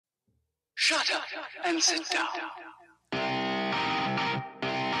Shut up and sit down.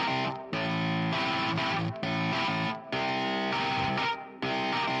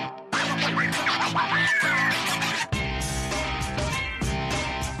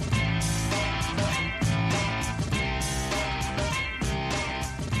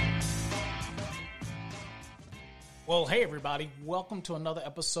 Well, hey everybody, welcome to another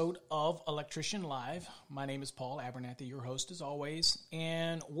episode of Electrician Live. My name is Paul Abernathy, your host as always,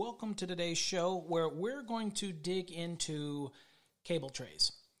 and welcome to today's show where we're going to dig into cable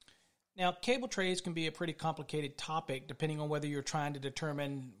trays. Now, cable trays can be a pretty complicated topic depending on whether you're trying to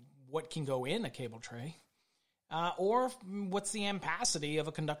determine what can go in a cable tray or what's the ampacity of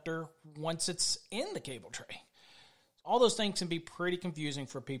a conductor once it's in the cable tray. All those things can be pretty confusing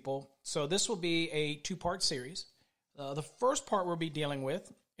for people, so this will be a two-part series. The first part we'll be dealing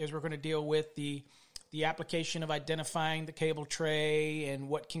with is we're going to deal with the application of identifying the cable tray and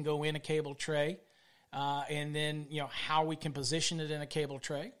what can go in a cable tray, and then how we can position it in a cable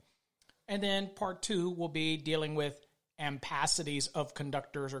tray. And then part two will be dealing with ampacities of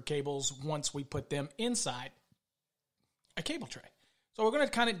conductors or cables once we put them inside a cable tray. So we're going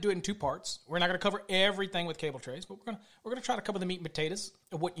to kind of do it in two parts. We're not going to cover everything with cable trays, but we're going to try to cover the meat and potatoes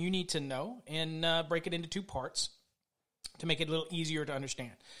of what you need to know and break it into two parts to make it a little easier to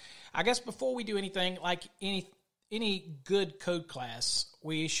understand. I guess before we do anything, like any good code class,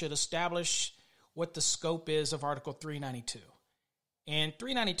 we should establish what the scope is of Article 392. And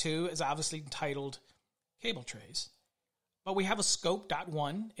 392 is obviously entitled Cable Trays. But we have a scope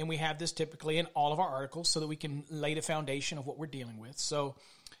 .1, and we have this typically in all of our articles so that we can lay the foundation of what we're dealing with. So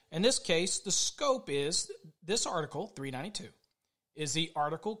in this case, the scope is this article, 392, is the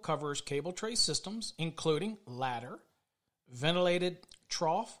article covers cable tray systems, including ladder, ventilated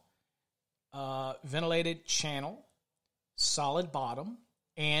trough, ventilated channel, solid bottom,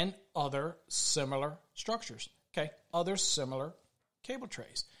 and other similar structures. Okay, other similar cable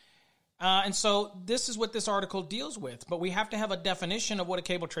trays. And so this is what this article deals with, but we have to have a definition of what a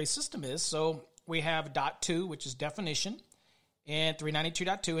cable tray system is. So we have .2, which is definition, and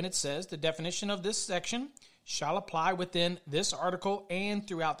 392.2, and it says the definition of this section shall apply within this article and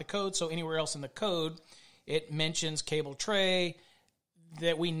throughout the code. So anywhere else in the code, it mentions cable tray,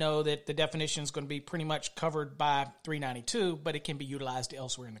 that we know that the definition is going to be pretty much covered by 392, but it can be utilized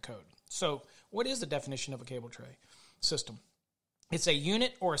elsewhere in the code. So what is the definition of a cable tray system? It's a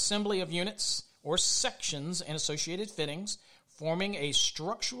unit or assembly of units or sections and associated fittings forming a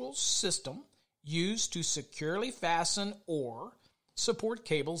structural system used to securely fasten or support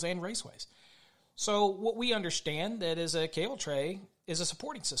cables and raceways. So what we understand that is a cable tray is a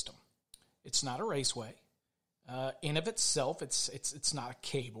supporting system. It's not a raceway. In of itself, it's not a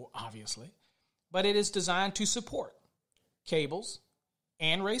cable, obviously, but it is designed to support cables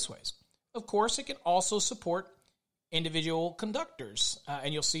and raceways. Of course, it can also support individual conductors,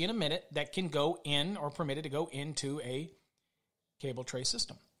 and you'll see in a minute that can go in or permitted to go into a cable tray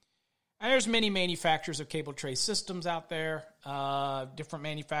system. And there's many manufacturers of cable tray systems out there, different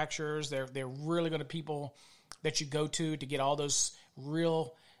manufacturers. They're really going to people that you go to get all those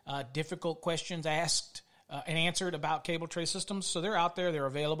real difficult questions asked and answered about cable tray systems. So they're out there. They're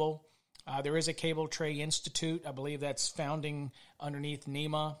available. There is a Cable Tray Institute. I believe that's founding underneath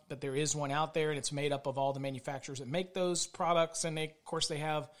NEMA, but there is one out there, and it's made up of all the manufacturers that make those products. And of course, they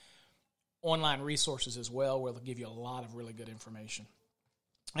have online resources as well where they'll give you a lot of really good information.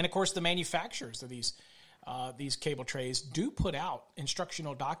 And of course, the manufacturers of these cable trays do put out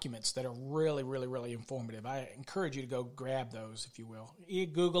instructional documents that are really, really, really informative. I encourage you to go grab those, if you will. You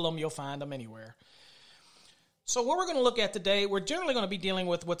Google them, you'll find them anywhere. So what we're going to look at today, we're generally going to be dealing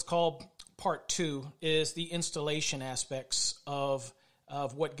with what's called part two, is the installation aspects of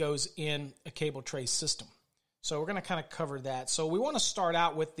what goes in a cable tray system. So we're going to kind of cover that. So we want to start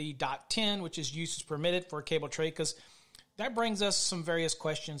out with the .10, which is uses permitted for a cable tray, because that brings us some various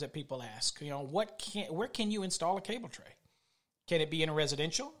questions that people ask. Where can you install a cable tray? Can it be in a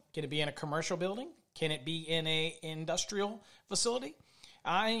residential? Can it be in a commercial building? Can it be in an industrial facility? The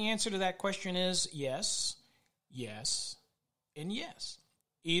answer to that question is yes, yes, and yes.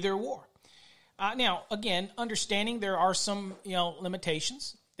 Either or. Now, again, understanding there are some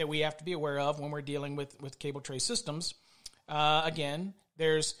limitations that we have to be aware of when we're dealing with cable tray systems. Again,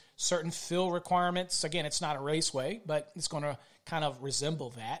 there's certain fill requirements. Again, it's not a raceway, but it's going to kind of resemble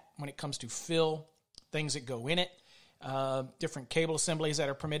that when it comes to fill, things that go in it, different cable assemblies that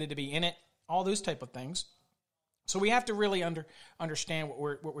are permitted to be in it, all those type of things. So we have to really understand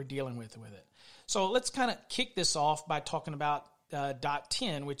what we're dealing with it. So let's kind of kick this off by talking about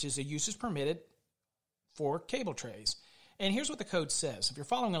 .10, which is a uses permitted for cable trays. And here's what the code says. If you're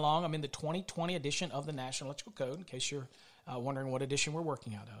following along, I'm in the 2020 edition of the National Electrical Code, in case you're wondering what edition we're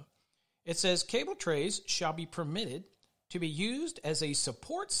working out of. It says, cable trays shall be permitted to be used as a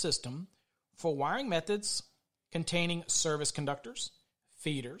support system for wiring methods containing service conductors,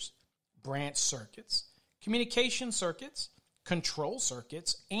 feeders, branch circuits, communication circuits, control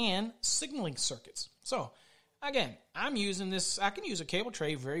circuits, and signaling circuits. So, again, I'm using this, I can use a cable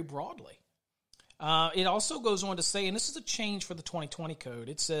tray very broadly. It also goes on to say, and this is a change for the 2020 code,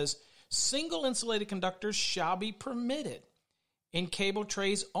 it says, single insulated conductors shall be permitted in cable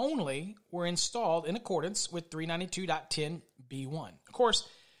trays only where installed in accordance with 392.10b1. Of course,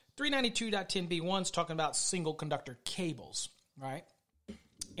 392.10b1 is talking about single conductor cables, right?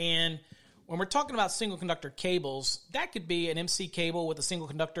 And when we're talking about single conductor cables, that could be an MC cable with a single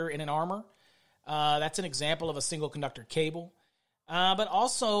conductor in an armor. That's an example of a single conductor cable. But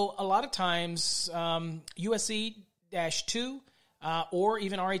also, a lot of times, USE-2 or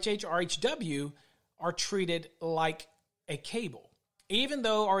even RHH, RHW are treated like a cable. Even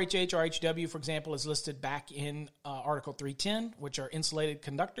though RHH, RHW, for example, is listed back in Article 310, which are insulated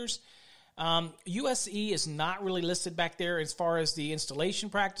conductors, USE is not really listed back there as far as the installation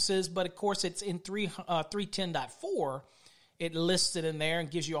practices, but of course it's in 310.4. It lists it in there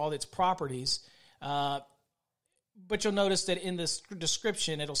and gives you all its properties. But you'll notice that in the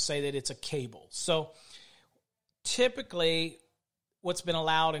description, it'll say that it's a cable. So typically what's been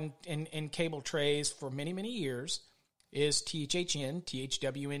allowed in cable trays for many, many years is THHN,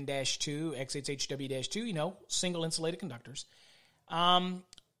 THWN-2, XHHW-2, single insulated conductors.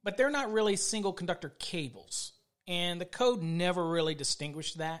 But they're not really single conductor cables. And the code never really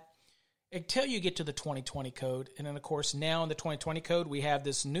distinguished that until you get to the 2020 code. And then, of course, now in the 2020 code, we have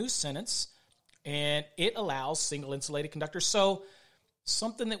this new sentence, and it allows single insulated conductors. So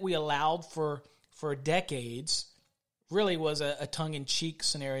something that we allowed for decades really was a tongue-in-cheek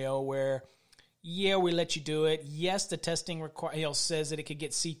scenario where, yeah, we let you do it. Yes, the testing says that it could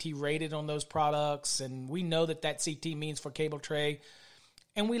get CT rated on those products, and we know that CT means for cable tray.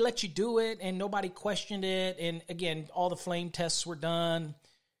 And we let you do it, and nobody questioned it. And again, all the flame tests were done.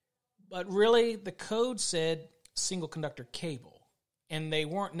 But really, the code said single conductor cable. And they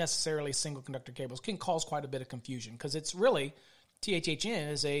weren't necessarily single conductor cables. Can cause quite a bit of confusion because it's really,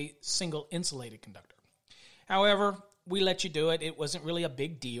 THHN is a single insulated conductor. However, we let you do it. It wasn't really a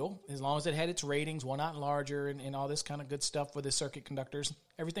big deal. As long as it had its ratings, 1 aught and larger, and all this kind of good stuff for the circuit conductors,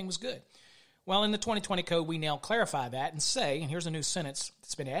 everything was good. Well, in the 2020 code, we now clarify that and say, and here's a new sentence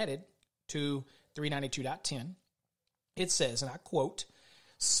that's been added to 392.10. It says, and I quote,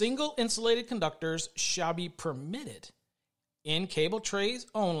 single insulated conductors shall be permitted in cable trays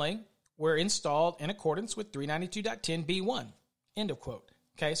only where installed in accordance with 392.10b1. End of quote.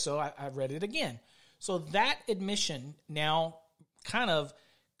 Okay, so I read it again. So that admission now kind of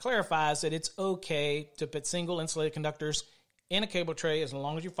clarifies that it's okay to put single insulated conductors in a cable tray as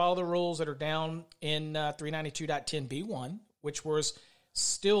long as you follow the rules that are down in 392.10b1, which was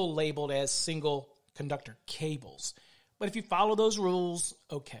still labeled as single conductor cables. But if you follow those rules,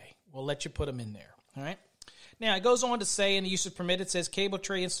 okay, we'll let you put them in there. All right. Now, it goes on to say in the usage permit, it says cable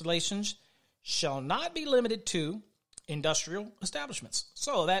tray installations shall not be limited to industrial establishments.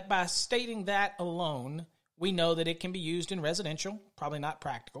 So that by stating that alone, we know that it can be used in residential, probably not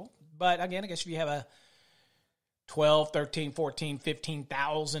practical. But again, I guess if you have a 12, 13, 14,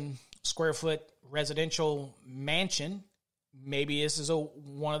 15,000 square foot residential mansion, maybe this is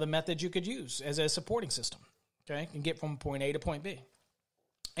one of the methods you could use as a supporting system. Okay, and get from point A to point B.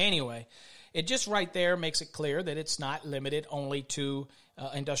 Anyway, it just right there makes it clear that it's not limited only to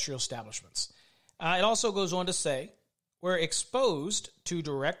industrial establishments. It also goes on to say, where exposed to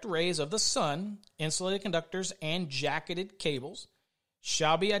direct rays of the sun, insulated conductors and jacketed cables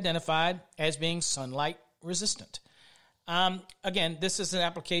shall be identified as being sunlight resistant. Again, this is an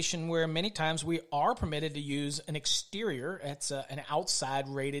application where many times we are permitted to use an exterior, that's an outside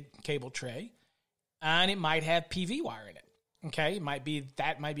rated cable tray, and it might have PV wire in it. Okay,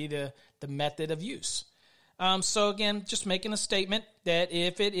 that might be the method of use. So again, just making a statement that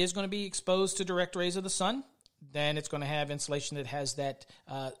if it is going to be exposed to direct rays of the sun, then it's going to have insulation that has that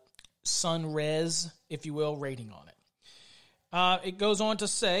sun res, if you will, rating on it. It goes on to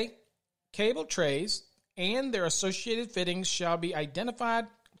say, cable trays and their associated fittings shall be identified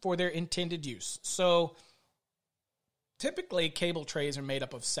for their intended use. So typically cable trays are made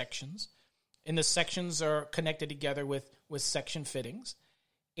up of sections, and the sections are connected together with section fittings.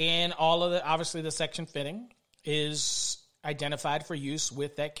 And obviously the section fitting is identified for use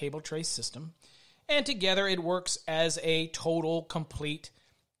with that cable tray system. And together it works as a total, complete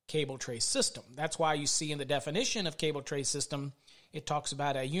cable tray system. That's why you see in the definition of cable tray system, it talks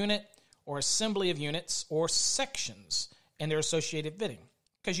about a unit or assembly of units or sections and their associated fitting,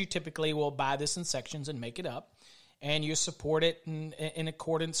 because you typically will buy this in sections and make it up, and you support it in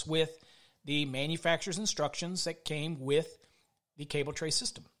accordance with the manufacturer's instructions that came with the cable tray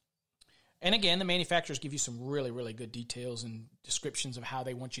system. And again, the manufacturers give you some really, really good details and descriptions of how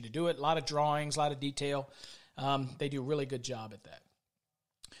they want you to do it. A lot of drawings, a lot of detail. They do a really good job at that.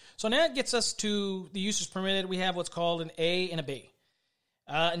 So now it gets us to the uses permitted. We have what's called an A and a B.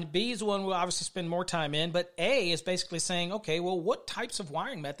 And B is the one we'll obviously spend more time in, but A is basically saying, okay, well, what types of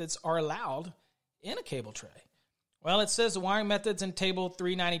wiring methods are allowed in a cable tray? Well, it says the wiring methods in Table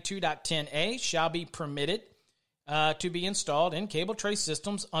 392.10a shall be permitted to be installed in cable tray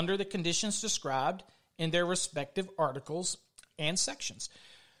systems under the conditions described in their respective articles and sections.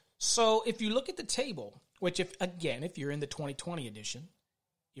 So if you look at the table, which if you're in the 2020 edition,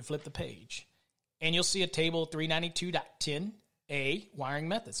 you flip the page, and you'll see a Table 392.10a wiring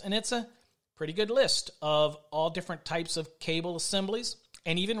methods. And it's a pretty good list of all different types of cable assemblies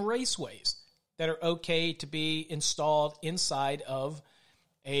and even raceways that are okay to be installed inside of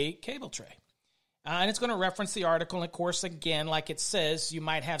a cable tray. And it's going to reference the article. And of course, again, like it says, you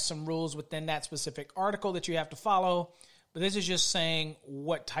might have some rules within that specific article that you have to follow. But this is just saying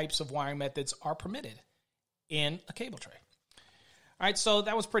what types of wiring methods are permitted in a cable tray. All right, so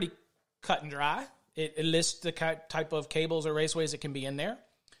that was pretty cut and dry. It lists the type of cables or raceways that can be in there.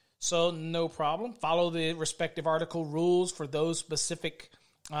 So no problem. Follow the respective article rules for those specific,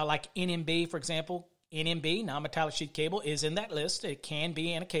 like NMB, for example. NMB, non-metallic sheet cable, is in that list. It can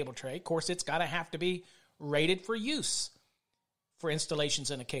be in a cable tray. Of course, it's got to have to be rated for use for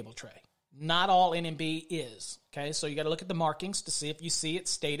installations in a cable tray. Not all NMB is. Okay, so you got to look at the markings to see if you see it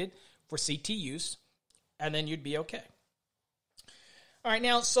stated for CT use, and then you'd be okay. All right,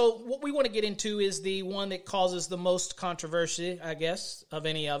 now, so what we want to get into is the one that causes the most controversy, I guess, of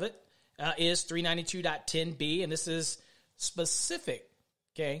any of it, is 392.10b, and this is specific,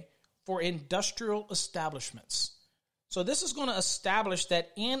 okay, for industrial establishments. So this is going to establish that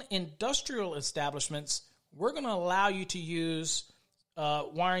in industrial establishments, we're going to allow you to use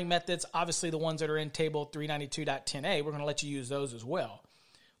wiring methods, obviously the ones that are in Table 392.10a, we're going to let you use those as well.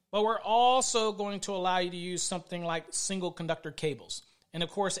 But we're also going to allow you to use something like single conductor cables. And of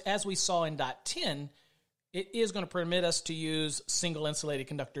course, as we saw in .10, it is going to permit us to use single insulated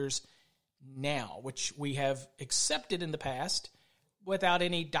conductors now, which we have accepted in the past without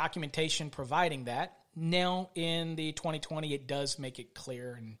any documentation providing that. Now in the 2020, it does make it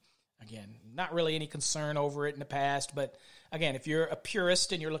clear. And again, not really any concern over it in the past. But again, if you're a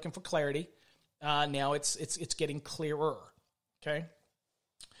purist and you're looking for clarity, now it's getting clearer. Okay.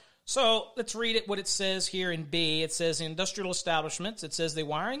 So let's read it, what it says here in B. It says industrial establishments. It says the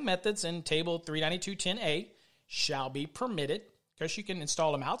wiring methods in Table 392.10a shall be permitted. Because you can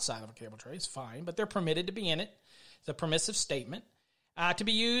install them outside of a cable tray, it's fine, but they're permitted to be in it. It's a permissive statement. To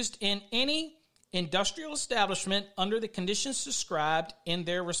be used in any industrial establishment under the conditions described in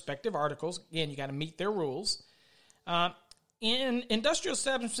their respective articles. Again, you got to meet their rules. In industrial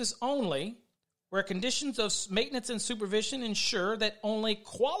establishments only, where conditions of maintenance and supervision ensure that only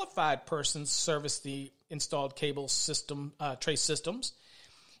qualified persons service the installed cable system, tray systems.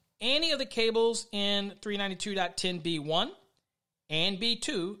 Any of the cables in 392.10b1 and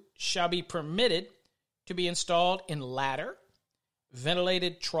b2 shall be permitted to be installed in ladder,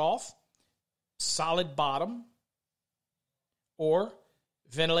 ventilated trough, solid bottom, or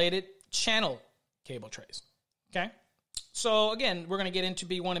ventilated channel cable trays. Okay? So, again, we're going to get into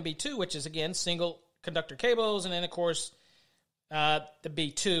B1 and B2, which is, again, single conductor cables. And then, of course, the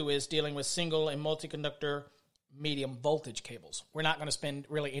B2 is dealing with single and multi-conductor medium voltage cables. We're not going to spend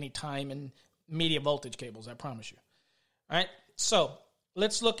really any time in medium voltage cables, I promise you. All right? So,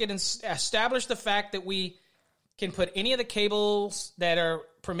 let's look at and establish the fact that we can put any of the cables that are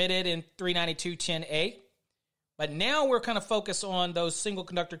permitted in 392.10a. But now we're kind of focused on those single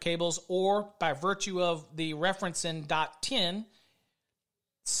conductor cables, or by virtue of the reference in .10,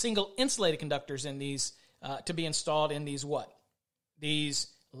 single insulated conductors in these to be installed in these what? These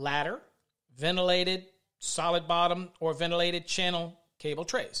ladder, ventilated, solid bottom, or ventilated channel cable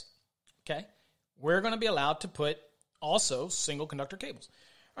trays. Okay? We're going to be allowed to put also single conductor cables.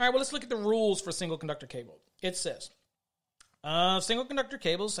 All right, well, let's look at the rules for single conductor cable. It says, single conductor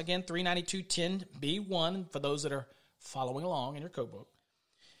cables, again, 392.10b1, for those that are following along in your code book.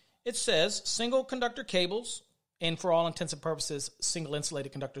 It says single conductor cables, and for all intents and purposes, single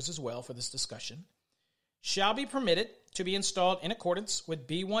insulated conductors as well for this discussion, shall be permitted to be installed in accordance with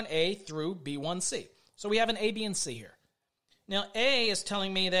B1A through B1C. So we have an A, B, and C here. Now, A is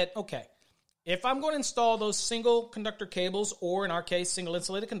telling me that, okay, if I'm going to install those single conductor cables, or in our case, single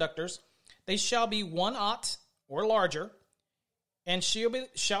insulated conductors, they shall be 1/0 or larger, and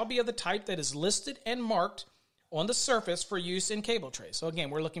shall be of the type that is listed and marked on the surface for use in cable trays. So again,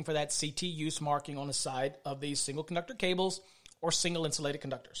 we're looking for that CT use marking on the side of these single conductor cables or single insulated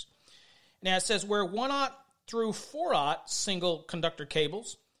conductors. Now it says where 1/0 through 4/0 single conductor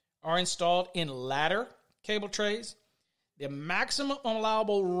cables are installed in ladder cable trays, the maximum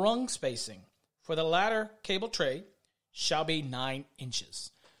allowable rung spacing for the ladder cable tray shall be 9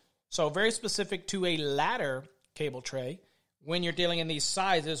 inches. So very specific to a ladder cable tray, when you're dealing in these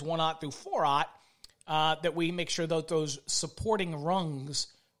sizes, 1/0 through 4/0, that we make sure that those supporting rungs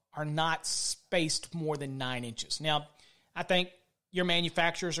are not spaced more than 9 inches. Now, I think your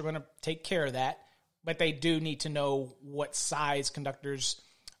manufacturers are going to take care of that, but they do need to know what size conductors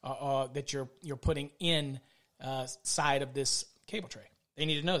that you're putting in side of this cable tray. They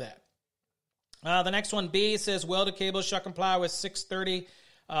need to know that. The next one, B, says welded cables shall comply with 630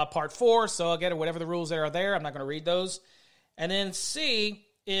 Part 4. So again, whatever the rules that are there, I'm not going to read those. And then C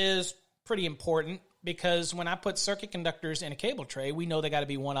is pretty important because when I put circuit conductors in a cable tray, we know they got to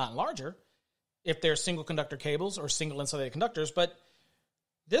be 1/0 and larger if they're single conductor cables or single insulated conductors. But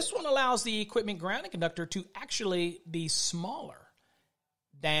this one allows the equipment grounding conductor to actually be smaller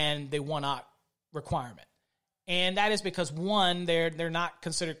than the 1/0 requirement. And that is because, one, they're not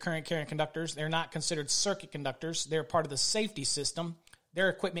considered current carrying conductors. They're not considered circuit conductors. They're part of the safety system. They're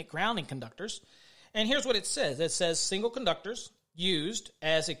equipment grounding conductors. And here's what it says. It says single conductors used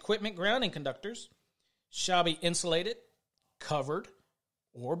as equipment grounding conductors shall be insulated, covered,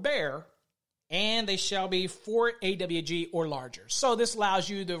 or bare, and they shall be 4 AWG or larger. So this allows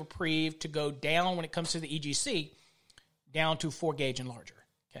you the reprieve to go down when it comes to the EGC, down to 4 gauge and larger.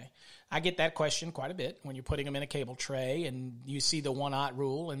 Okay, I get that question quite a bit when you're putting them in a cable tray and you see the 1/0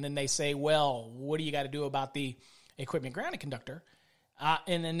 rule, and then they say, well, what do you got to do about the equipment grounding conductor?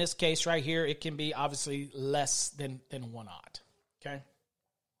 And in this case right here, it can be obviously less than 1/0. Okay.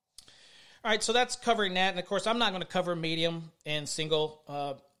 All right, so that's covering that. And of course, I'm not going to cover medium and single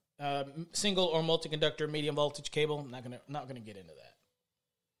or multi-conductor medium voltage cable. I'm not going to get into that.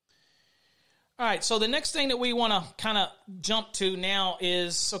 All right, so the next thing that we want to kind of jump to now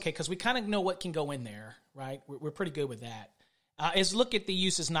is, okay, because we kind of know what can go in there, right? We're pretty good with that. Is look at the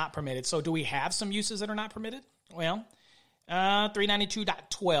uses not permitted. So do we have some uses that are not permitted? Well,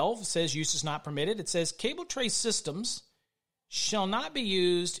 392.12 says uses not permitted. It says cable tray systems shall not be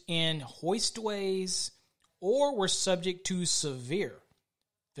used in hoistways or were subject to severe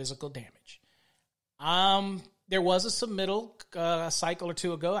physical damage. There was a submittal a cycle or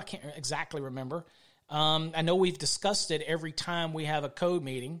two ago. I can't exactly remember. I know we've discussed it every time we have a code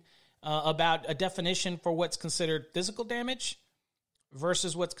meeting about a definition for what's considered physical damage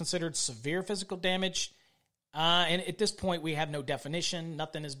versus what's considered severe physical damage. And at this point, we have no definition.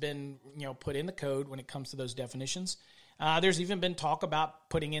 Nothing has been put in the code when it comes to those definitions. There's even been talk about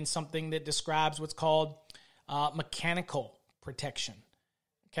putting in something that describes what's called mechanical protection,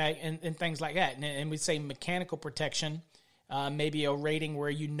 okay, and things like that. And we say mechanical protection, maybe a rating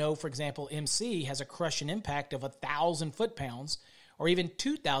where for example, MC has a crushing impact of 1,000 foot-pounds or even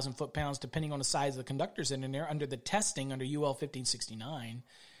 2,000 foot-pounds, depending on the size of the conductors in there under the testing under UL 1569.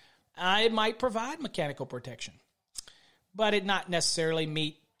 It might provide mechanical protection, but it not necessarily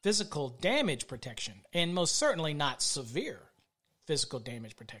meet physical damage protection, and most certainly not severe physical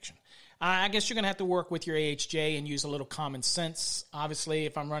damage protection. I guess you're going to have to work with your AHJ and use a little common sense. Obviously,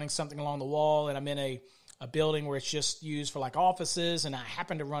 if I'm running something along the wall and I'm in a building where it's just used for like offices and I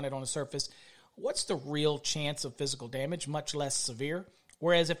happen to run it on the surface, what's the real chance of physical damage, much less severe?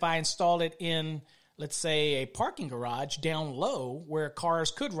 Whereas if I installed it in, let's say, a parking garage down low where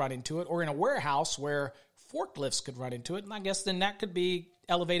cars could run into it, or in a warehouse where forklifts could run into it, and I guess then that could be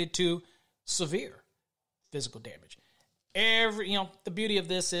elevated to severe physical damage. The beauty of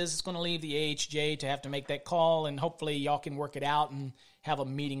this is it's going to leave the AHJ to have to make that call, and hopefully y'all can work it out and have a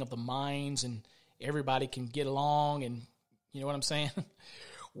meeting of the minds and everybody can get along and, you know what I'm saying?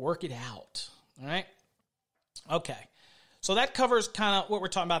 Work it out. All right? Okay. So that covers kind of what we're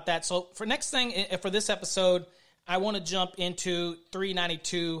talking about that. So for next thing, for this episode, I want to jump into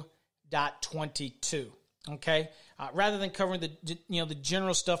 392.22. Okay, rather than covering the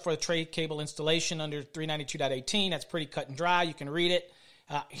general stuff for the tray cable installation under 392.18, that's pretty cut and dry. You can read it.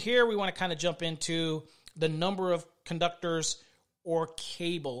 Here we want to kind of jump into the number of conductors or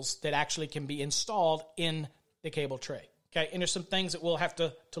cables that actually can be installed in the cable tray. Okay, and there's some things that we'll have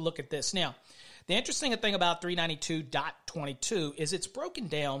to look at this. Now, the interesting thing about 392.22 is it's broken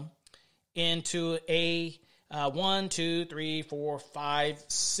down into a 1, 2, 3, 4, 5,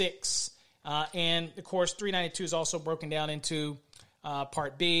 6. And, of course, 392 is also broken down into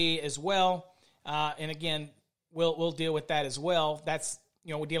Part B as well. And, again, we'll deal with that as well. That's,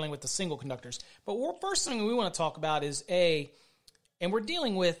 we're dealing with the single conductors. But first thing we want to talk about is and we're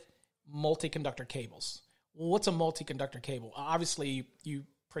dealing with multi-conductor cables. Well, what's a multi-conductor cable? Obviously, you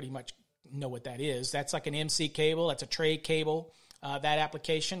pretty much know what that is. That's like an MC cable. That's a tray cable, that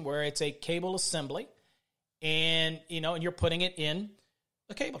application where it's a cable assembly. And, and you're putting it in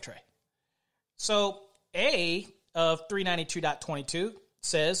a cable tray. So A of 392.22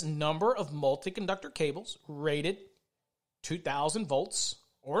 says number of multi-conductor cables rated 2,000 volts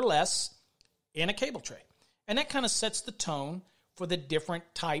or less in a cable tray. And that kind of sets the tone for the different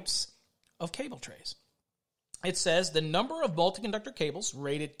types of cable trays. It says the number of multi-conductor cables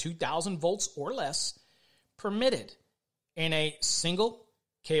rated 2,000 volts or less permitted in a single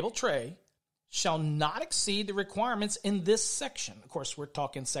cable tray shall not exceed the requirements in this section. Of course, we're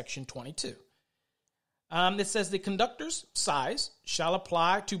talking section 22. It says the conductor's size shall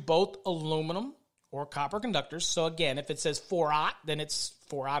apply to both aluminum or copper conductors. So again, if it says 4-aught, then it's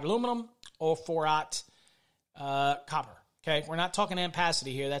 4-aught aluminum or 4-aught copper. Okay, we're not talking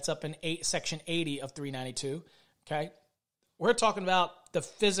ampacity here. That's up in section 80 of 392. Okay, we're talking about the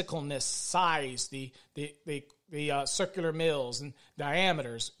physicalness, size, the circular mills and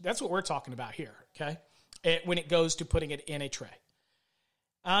diameters. That's what we're talking about here. Okay, when it goes to putting it in a tray.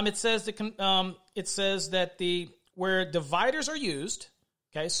 It says that where dividers are used.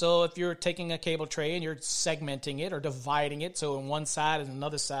 Okay, so if you're taking a cable tray and you're segmenting it or dividing it, so on one side and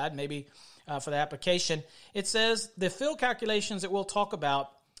another side, maybe for the application, it says the fill calculations that we'll talk about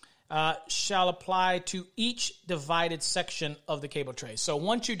shall apply to each divided section of the cable tray. So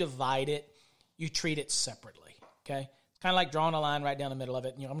once you divide it, you treat it separately. Okay, it's kind of like drawing a line right down the middle of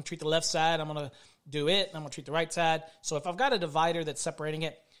it. I'm going to treat the left side. I'm going to do it. And I'm going to treat the right side. So if I've got a divider that's separating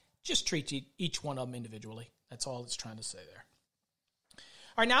it, just treat each one of them individually. That's all it's trying to say there.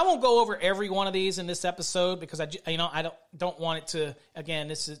 All right, now I won't go over every one of these in this episode because I don't want it to,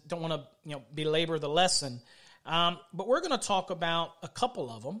 again, don't want to belabor the lesson. But we're going to talk about a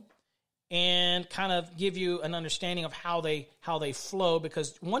couple of them and kind of give you an understanding of how they flow,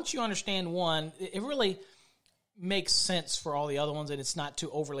 because once you understand one, it really makes sense for all the other ones and it's not too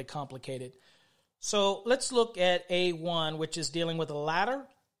overly complicated. So let's look at A1, which is dealing with a ladder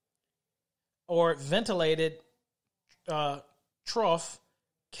or ventilated trough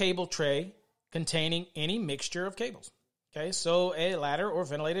cable tray containing any mixture of cables. Okay, so a ladder or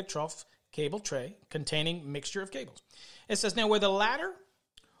ventilated trough cable tray containing mixture of cables. It says now where the ladder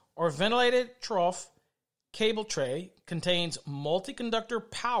or ventilated trough cable tray contains multi-conductor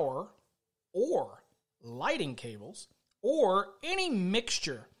power or lighting cables or any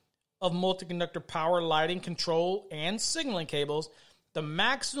mixture of multi-conductor power, lighting, control, and signaling cables, the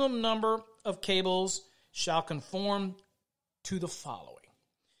maximum number of cables shall conform to the following.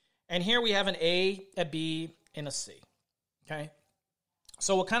 And here we have an A, a B, and a C. Okay?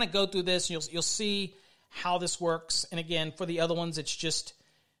 So we'll kind of go through this. You'll see how this works. And again, for the other ones, it's just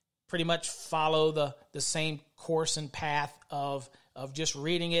pretty much follow the same course and path of just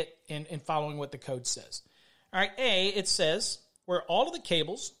reading it and following what the code says. All right, A, it says, where all of the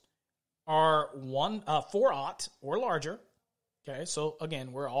cables are 4-aught or larger. Okay, so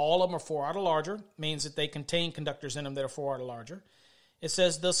again, where all of them are 4-aught or larger means that they contain conductors in them that are 4-aught or larger. It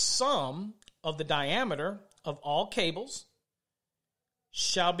says the sum of the diameter of all cables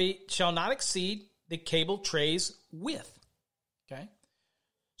shall not exceed the cable tray's width. Okay,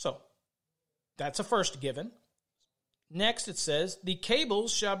 so that's a first given. Next, it says the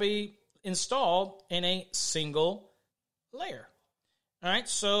cables shall be installed in a single layer. All right,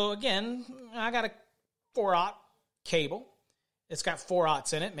 so again, I got a 4-aught cable. It's got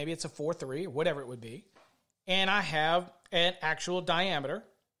 4-aughts in it. Maybe it's a 4-3 or whatever it would be. And I have an actual diameter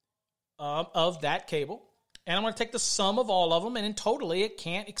of that cable. And I'm going to take the sum of all of them, and in totally it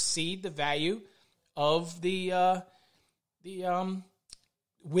can't exceed the value of the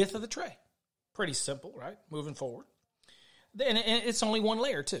width of the tray. Pretty simple, right? Moving forward. And it's only one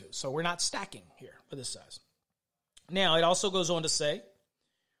layer too, so we're not stacking here for this size. Now, it also goes on to say,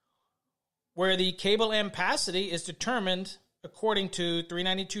 where the cable ampacity is determined according to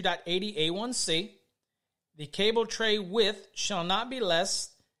 392.80A1C, the cable tray width shall not be less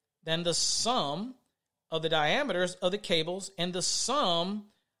than the sum of the diameters of the cables and the sum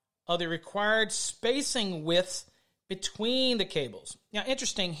of the required spacing widths between the cables. Now,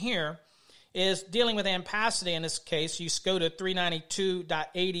 interesting here is dealing with ampacity in this case, you go to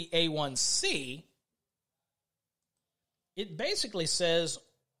 392.80A1C. It basically says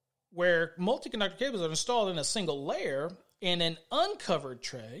where multi-conductor cables are installed in a single layer in an uncovered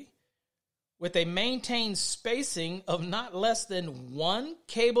tray with a maintained spacing of not less than 1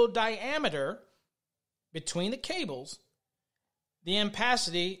 cable diameter between the cables, the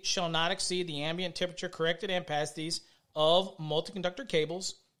ampacity shall not exceed the ambient temperature corrected ampacities of multi-conductor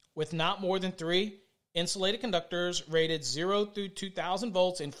cables with not more than 3 insulated conductors rated 0 through 2000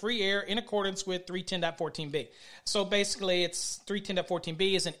 volts in free air in accordance with 310.14b. So basically, it's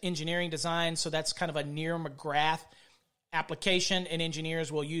 310.14b is an engineering design, so that's kind of a Near-McGrath application, and engineers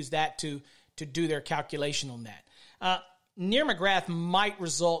will use that to do their calculation on that. Near-McGrath might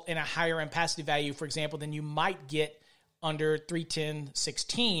result in a higher ampacity value, for example, than you might get under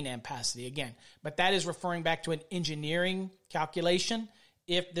 310.16 ampacity again. But that is referring back to an engineering calculation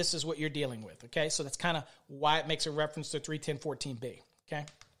if this is what you're dealing with, okay? So that's kind of why it makes a reference to 310.14b, okay?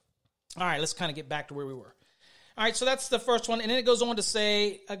 All right, let's kind of get back to where we were. All right, so that's the first one. And then it goes on to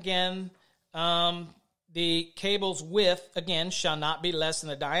say, again, the cable's width, again, shall not be less than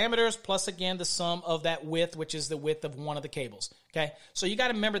the diameters, plus, again, the sum of that width, which is the width of one of the cables, okay? So you got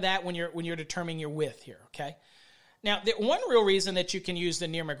to remember that when you're determining your width here, okay? Now, the one real reason that you can use the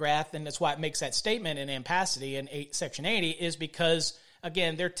Near-McGrath, and that's why it makes that statement in ampacity in Section 80, is because,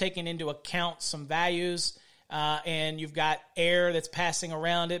 again, they're taking into account some values, and you've got air that's passing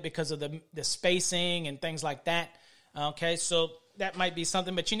around it because of the spacing and things like that, okay? So that might be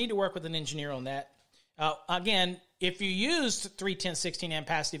something, but you need to work with an engineer on that. Again, if you used 310.16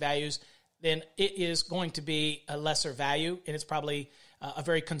 ampacity values, then it is going to be a lesser value, and it's probably a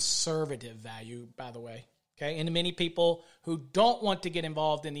very conservative value, by the way. Okay, and many people who don't want to get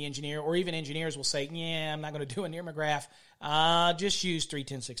involved in the engineer, or even engineers will say, yeah, I'm not going to do a Near-McGrath. Just use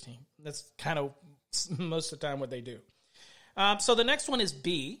 310.16. That's kind of most of the time what they do. So the next one is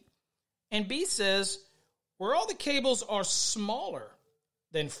B. And B says, where all the cables are smaller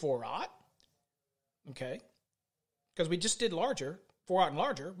than 4/0, okay, because we just did larger, 4/0 and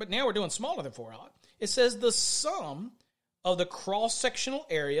larger, but now we're doing smaller than 4/0. It says the sum of the cross-sectional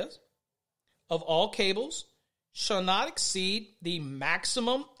areas of all cables shall not exceed the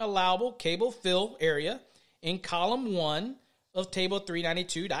maximum allowable cable fill area in column 1 of table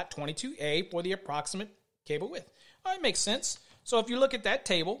 392.22a for the approximate cable width. All right, makes sense. So if you look at that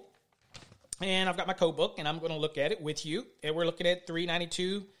table, and I've got my code book, and I'm going to look at it with you, and we're looking at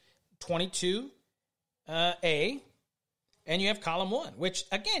 392.22a, and you have column 1, which,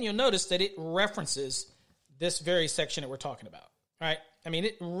 again, you'll notice that it references this very section that we're talking about. All right? I mean,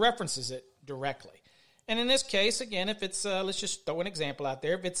 it references it directly. And in this case, again, if it's, let's just throw an example out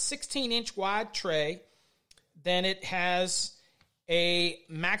there. If it's 16-inch wide tray, then it has a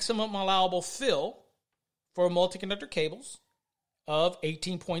maximum allowable fill for multi-conductor cables of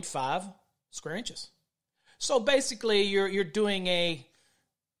 18.5 square inches. So basically, you're doing a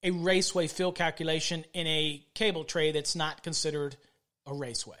raceway fill calculation in a cable tray that's not considered a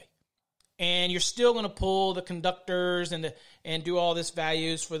raceway. And you're still going to pull the conductors and do all this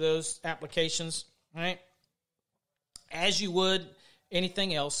values for those applications, right? As you would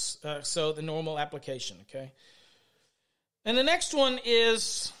anything else, so the normal application, okay? And the next one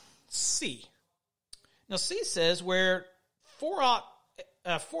is C. Now, C says where 4/0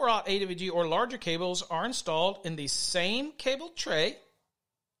 AWG or larger cables are installed in the same cable tray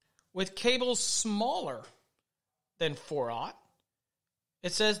with cables smaller than 4/0,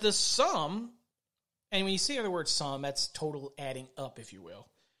 it says the sum, and when you see the word sum, that's total adding up, if you will.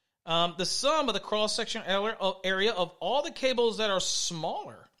 The sum of the cross-section area of all the cables that are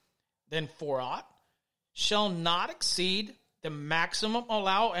smaller than 4/0 shall not exceed the maximum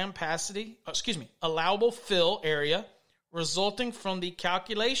allowable fill area resulting from the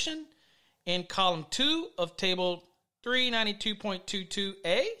calculation in column 2 of table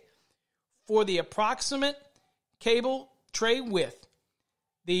 392.22a for the approximate cable tray width.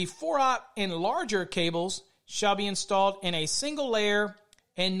 The 4/0 and larger cables shall be installed in a single layer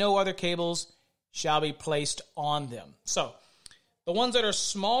and no other cables shall be placed on them. So, the ones that are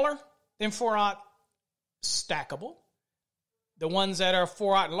smaller than 4/0, stackable. The ones that are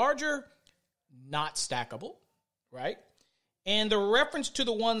 4/0 and larger, not stackable, right? And the reference to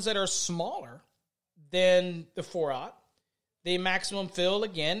the ones that are smaller than the 4/0, the maximum fill,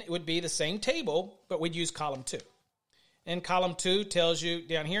 again, it would be the same table, but we'd use column 2. And column 2 tells you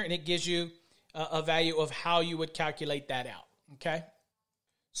down here, and it gives you a value of how you would calculate that out, okay?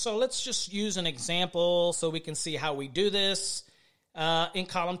 So let's just use an example so we can see how we do this in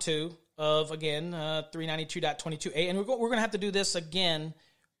column 2 of, again, 392.22a. And we're going to have to do this again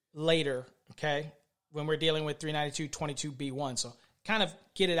later, okay, when we're dealing with 392.22b1. So kind of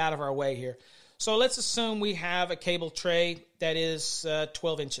get it out of our way here. So let's assume we have a cable tray that is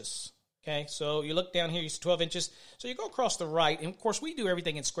 12 inches. Okay, so you look down here, you see 12 inches. So you go across the right, and of course we do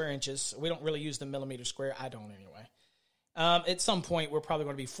everything in square inches. We don't really use the millimeter square. I don't anyway. At some point, we're probably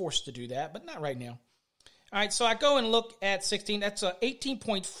going to be forced to do that, but not right now. All right, so I go and look at 16. That's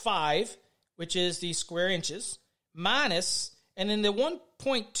 18.5, which is the square inches, minus, and then the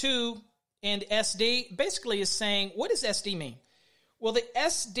 1.2 and SD basically is saying, what does SD mean? Well, the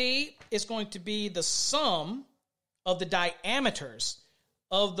SD is going to be the sum of the diameters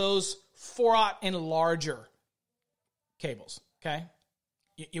of those 4/0 and larger cables, okay?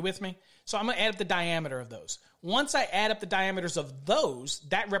 You with me? So I'm going to add up the diameter of those. Once I add up the diameters of those,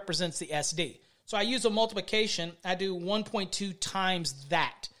 that represents the SD. So I use a multiplication. I do 1.2 times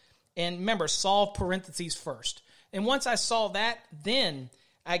that. And remember, solve parentheses first. And once I solve that, then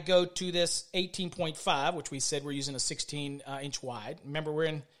I go to this 18.5, which we said we're using a 16-inch wide. Remember,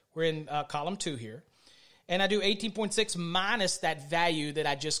 we're in column 2 here. And I do 18.6 minus that value that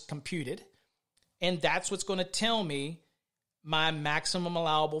I just computed. And that's what's going to tell me my maximum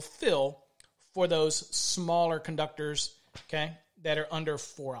allowable fill for those smaller conductors, okay, that are under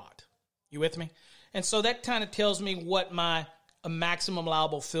 4/0. You with me? And so that kind of tells me what my maximum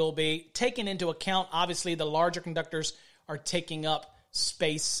allowable fill be, taking into account, obviously, the larger conductors are taking up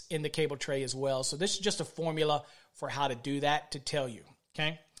space in the cable tray as well. So this is just a formula for how to do that to tell you,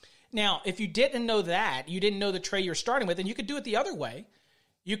 okay? Now, if you didn't know that, you didn't know the tray you're starting with, and you could do it the other way.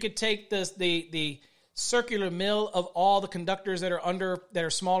 You could take the circular mill of all the conductors that are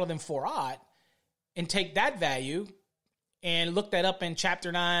smaller than 4/0 and take that value and look that up in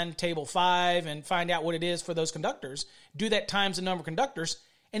Chapter 9, Table 5, and find out what it is for those conductors. Do that times the number of conductors,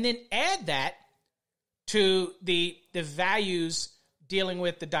 and then add that to the values dealing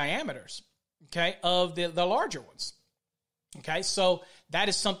with the diameters, okay, of the larger ones. Okay, so that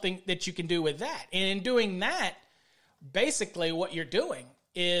is something that you can do with that. And in doing that, basically what you're doing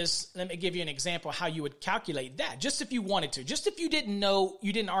is, let me give you an example how you would calculate that, just if you wanted to. Just if you didn't know,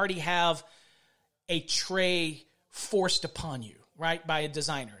 you didn't already have a tray forced upon you, right, by a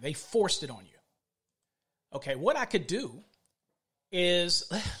designer. They forced it on you. Okay, what I could do is,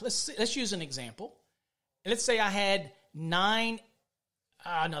 let's use an example. Let's say I had 9,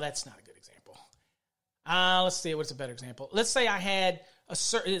 no, that's not a good example. Let's see, what's a better example? Let's say I had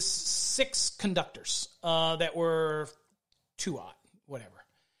 6 conductors that were 2/0, whatever.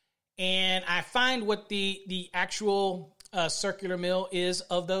 And I find what the actual circular mill is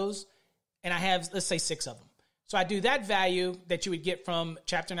of those, and I have, let's say, 6 of them. So I do that value that you would get from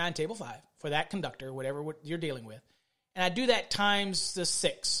Chapter 9, Table 5 for that conductor, whatever you're dealing with, and I do that times the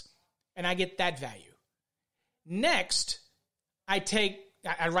 6, and I get that value. Next, I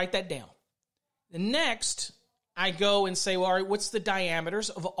write that down. The next, I go and say, well, all right, what's the diameters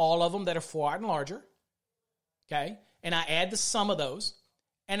of all of them that are 4/0 and larger? Okay, and I add the sum of those,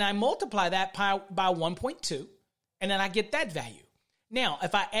 and I multiply that by 1.2, and then I get that value. Now,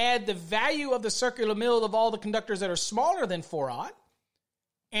 if I add the value of the circular mill of all the conductors that are smaller than 4/0,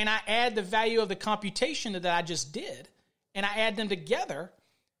 and I add the value of the computation that I just did, and I add them together,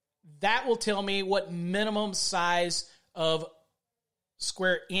 that will tell me what minimum size of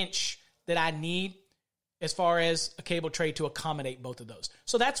square inch that I need as far as a cable tray to accommodate both of those.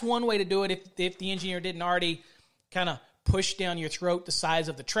 So that's one way to do it if the engineer didn't already kind of push down your throat the size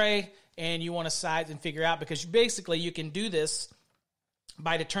of the tray and you want to size and figure out, because basically you can do this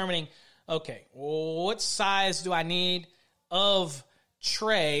by determining, okay, what size do I need of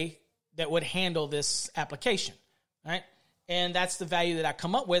tray that would handle this application, right? And that's the value that I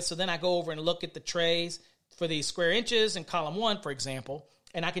come up with. So then I go over and look at the trays for the square inches in column 1, for example,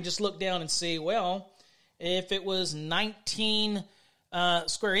 and I can just look down and see, well, if it was 19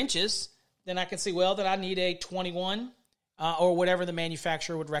 square inches, then I can see, well, that I need a 21 or whatever the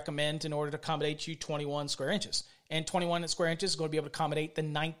manufacturer would recommend in order to accommodate you 21 square inches. And 21 square inches is going to be able to accommodate the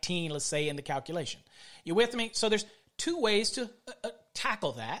 19, let's say, in the calculation. You with me? So there's 2 ways to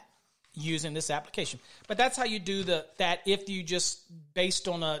tackle that using this application. But that's how you do that. If you just, based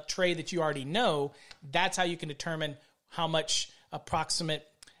on a tray that you already know, that's how you can determine how much approximate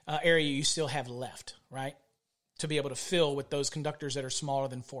area you still have left, right, to be able to fill with those conductors that are smaller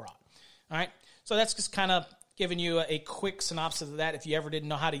than 4/0. All right, so that's just kind of giving you a quick synopsis of that. If you ever didn't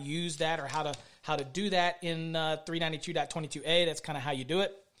know how to use that or how to do that in 392.22a, that's kind of how you do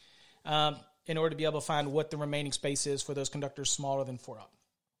it in order to be able to find what the remaining space is for those conductors smaller than 4/0.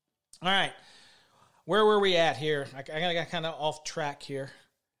 All right, where were we at here? I got kind of off track here.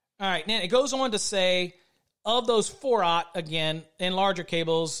 All right, now it goes on to say, of those 4/0, again, in larger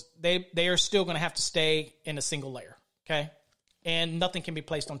cables, they are still going to have to stay in a single layer, okay? And nothing can be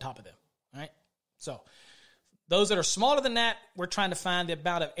placed on top of them, all right? So those that are smaller than that, we're trying to find the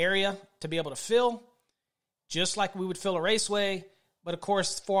amount of area to be able to fill, just like we would fill a raceway. But of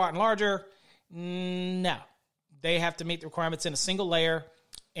course, 4 and larger, no. They have to meet the requirements in a single layer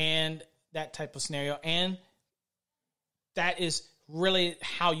and that type of scenario. And that is really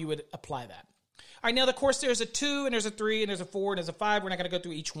how you would apply that. All right, now, of course, there's a 2, and there's a 3, and there's a 4, and there's a 5. We're not going to go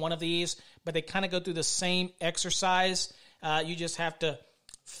through each one of these, but they kind of go through the same exercise. You just have to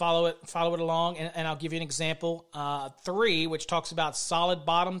follow it along, and I'll give you an example. 3, which talks about solid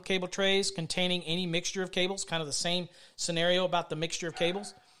bottom cable trays containing any mixture of cables, kind of the same scenario about the mixture of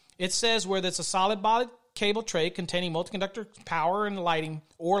cables. It says where there's a solid bottom cable tray containing multi-conductor power and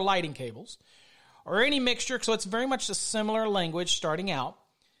lighting cables, or any mixture, so it's very much a similar language starting out.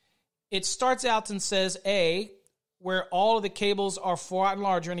 It starts out and says A, where all of the cables are 4 and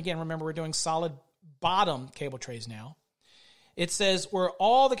larger, and again, remember, we're doing solid bottom cable trays now. It says where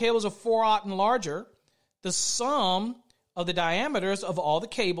all the cables are 4 and larger, the sum of the diameters of all the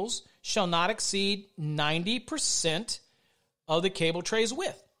cables shall not exceed 90% of the cable tray's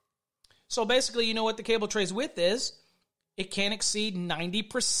width. So basically, you know what the cable tray's width is. It can't exceed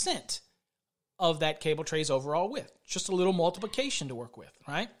 90% of that cable tray's overall width. Just a little multiplication to work with,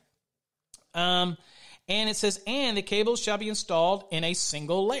 right? And it says, and the cables shall be installed in a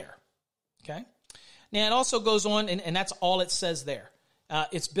single layer. Okay. Now it also goes on, and that's all it says there.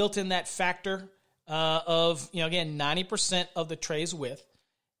 It's built in that factor of, again, 90% of the tray's width.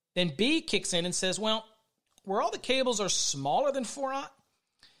 Then B kicks in and says, well, where all the cables are smaller than 4/0,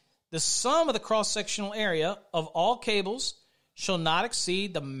 the sum of the cross-sectional area of all cables shall not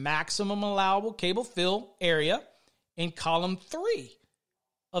exceed the maximum allowable cable fill area in column 3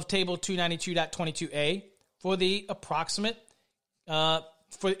 of table 292.22a for the appropriate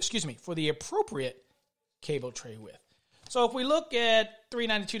cable tray width. So if we look at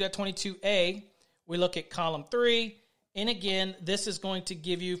 392.22a, we look at column 3, and again, this is going to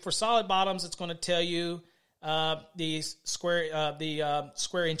give you, for solid bottoms, it's going to tell you the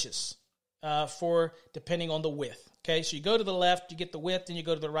square inches for depending on the width. Okay, so you go to the left, you get the width, and you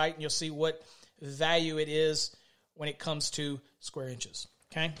go to the right, and you'll see what value it is when it comes to square inches.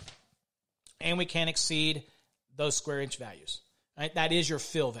 Okay, and we can't exceed those square inch values. Right, that is your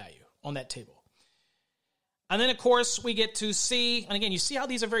fill value on that table. And then, of course, we get to C, and again, you see how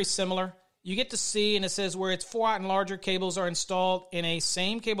these are very similar. You get to C, and it says where it's 4/0 and larger cables are installed in a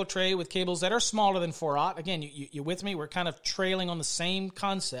same cable tray with cables that are smaller than 4/0. Again, you with me? We're kind of trailing on the same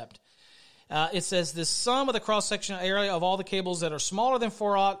concept. It says the sum of the cross-sectional area of all the cables that are smaller than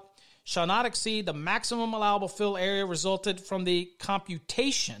 4/0 shall not exceed the maximum allowable fill area resulted from the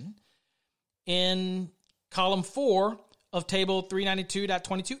computation in column 4 of table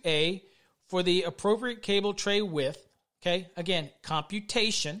 392.22a for the appropriate cable tray width. Okay, again,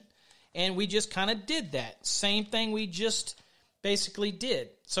 computation. And we just kind of did that. Same thing we just basically did.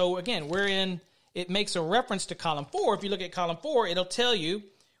 So again, it makes a reference to column 4. If you look at column 4, it'll tell you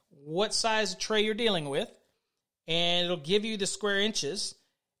what size tray you're dealing with, and it'll give you the square inches.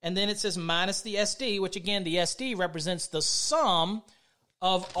 And then it says minus the SD, which again, the SD represents the sum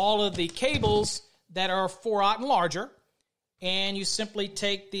of all of the cables that are 4/0 and larger. And you simply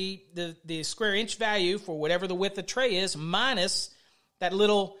take the square inch value for whatever the width of the tray is, minus that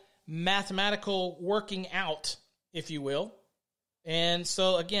little mathematical working out, if you will. And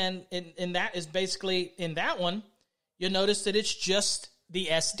so again, in that is basically, in that one, you'll notice that it's just the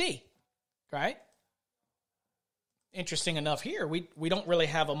SD, right? Interesting enough here, we don't really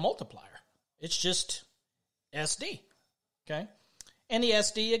have a multiplier. It's just SD, okay? And the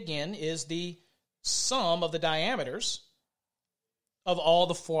SD, again, is the sum of the diameters of all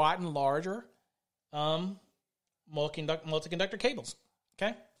the 4/0 and larger multi-conductor cables,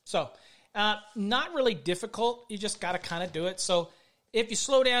 okay? So, not really difficult. You just got to kind of do it. So, if you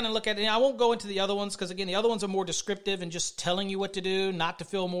slow down and look at it, I won't go into the other ones because, again, the other ones are more descriptive and just telling you what to do, not to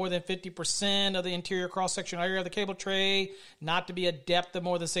fill more than 50% of the interior cross-sectional area of the cable tray, not to be a depth of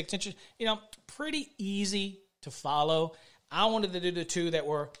more than 6 inches. Pretty easy to follow. I wanted to do the two that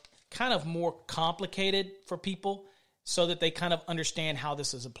were kind of more complicated for people so that they kind of understand how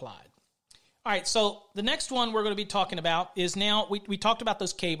this is applied. All right, so the next one we're going to be talking about is now, we talked about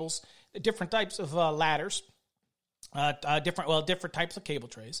those cables, different types of ladders, different types of cable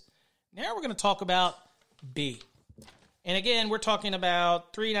trays. Now we're going to talk about B. And again, we're talking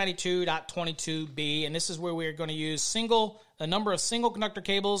about 392.22b, and this is where we're going to use a number of single conductor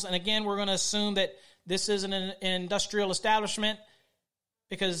cables. And again, we're going to assume that this is an industrial establishment,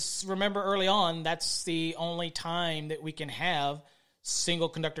 because remember early on, that's the only time that we can have single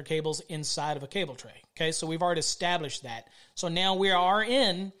conductor cables inside of a cable tray. Okay, so we've already established that. So now we are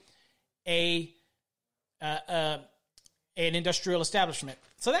in a an industrial establishment.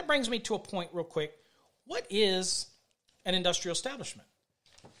 So that brings me to a point real quick. What is an industrial establishment?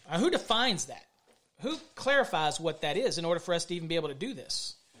 Who defines that? Who clarifies what that is in order for us to even be able to do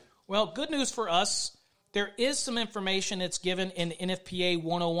this? Well, good news for us. There is some information that's given in the NFPA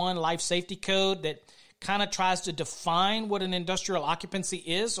 101 Life Safety Code that kind of tries to define what an industrial occupancy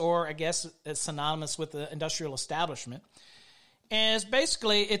is, or I guess it's synonymous with the industrial establishment. And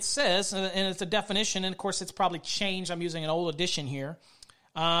basically, it says, and it's a definition, and of course it's probably changed. I'm using an old edition here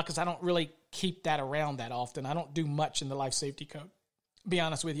because I don't really keep that around that often. I don't do much in the Life Safety Code, be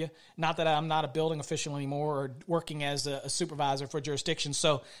honest with you. Not that I'm not a building official anymore or working as a supervisor for jurisdiction,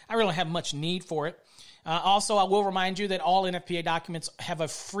 so I really don't have much need for it. Also, I will remind you that all NFPA documents have a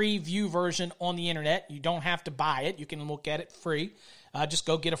free view version on the internet. You don't have to buy it. You can look at it free. Just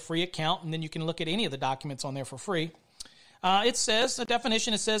go get a free account, and then you can look at any of the documents on there for free. It says, a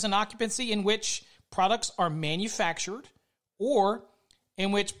definition, it says an occupancy in which products are manufactured or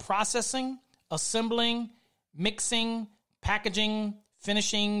in which processing, assembling, mixing, packaging,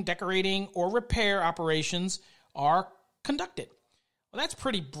 finishing, decorating, or repair operations are conducted. Well, that's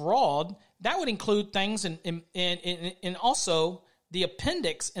pretty broad. That would include things, and also the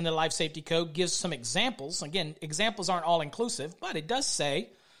appendix in the Life Safety Code gives some examples. Again, examples aren't all inclusive, but it does say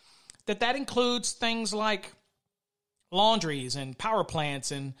that includes things like laundries and power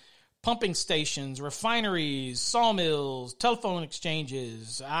plants and pumping stations, refineries, sawmills, telephone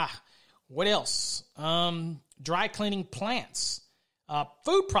exchanges. What else? Dry cleaning plants,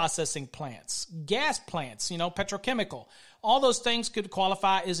 food processing plants, gas plants, petrochemical. All those things could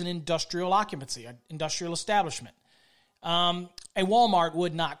qualify as an industrial occupancy, an industrial establishment. A Walmart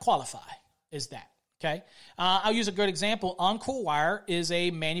would not qualify as that, okay? I'll use a good example. Encore Wire is a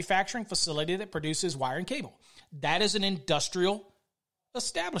manufacturing facility that produces wire and cable. That is an industrial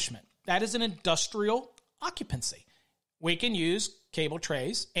establishment. That is an industrial occupancy. We can use cable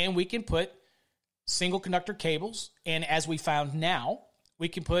trays, and we can put single conductor cables, and as we found now, we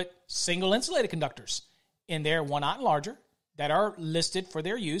can put single insulated conductors in there, 1/0 and larger, that are listed for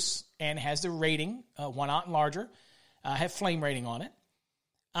their use and has the rating, 1/0 and larger, have flame rating on it.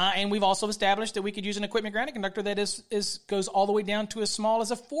 And we've also established that we could use an equipment grounding conductor that goes all the way down to as small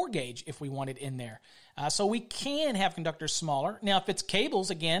as a 4 gauge if we want it in there. So we can have conductors smaller. Now, if it's cables,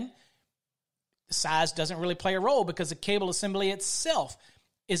 again, size doesn't really play a role because the cable assembly itself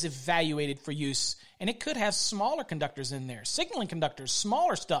is evaluated for use. And it could have smaller conductors in there, signaling conductors,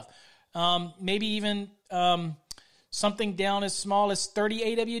 smaller stuff, maybe even something down as small as 30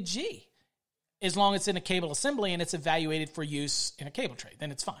 AWG. As long as it's in a cable assembly and it's evaluated for use in a cable tray,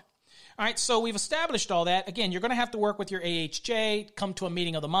 then it's fine. All right, so we've established all that. Again, you're going to have to work with your AHJ, come to a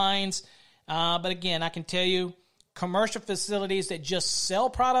meeting of the minds. But again, I can tell you, commercial facilities that just sell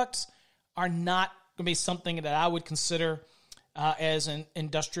products are not going to be something that I would consider as an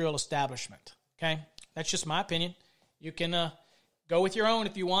industrial establishment. Okay, that's just my opinion. You can go with your own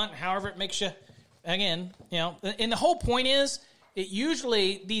if you want, however it makes you. Again, and the whole point is, it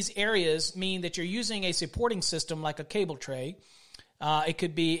usually these areas mean that you're using a supporting system like a cable tray. It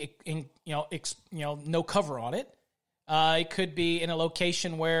could be no cover on it. It could be in a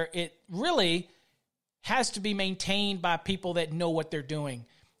location where it really has to be maintained by people that know what they're doing.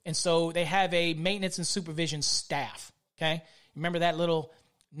 And so they have a maintenance and supervision staff, okay? Remember that little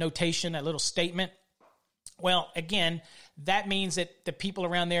notation, that little statement? Well, again, that means that the people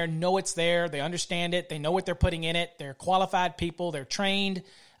around there know it's there, they understand it, they know what they're putting in it, they're qualified people, they're trained,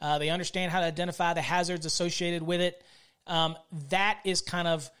 they understand how to identify the hazards associated with it. That is kind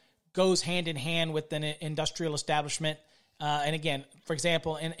of goes hand in hand with an industrial establishment. And again, for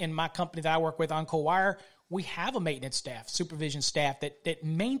example, in my company that I work with, Encore Wire, we have a maintenance staff, supervision staff that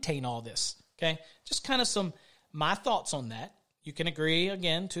maintain all this, okay? Just kind of my thoughts on that. You can agree,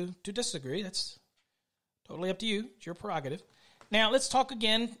 again, to disagree. That's totally up to you. It's your prerogative. Now, let's talk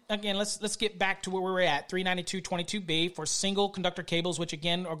again. Let's get back to where we were at, 392.22b for single conductor cables, which,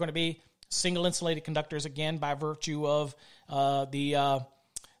 again, are going to be single insulated conductors, again, by virtue of the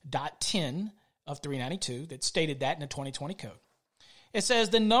dot 10 of 392 that stated that in the 2020 code. It says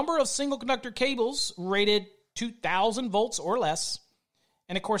the number of single conductor cables rated 2,000 volts or less,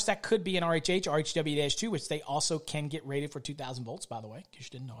 and of course that could be an RHH, RHW-2, which they also can get rated for 2,000 volts, by the way, in case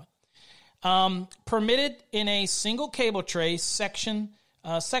you didn't know it. Permitted in a single cable tray section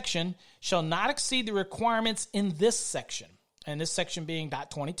shall not exceed the requirements in this section, and this section being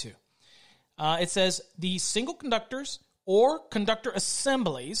dot 22. It says the single conductors or conductor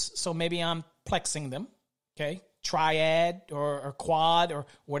assemblies, so maybe I'm plexing them, okay, triad or quad or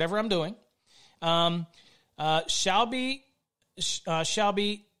whatever I'm doing, shall be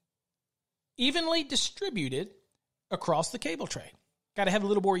evenly distributed across the cable tray. Got to have a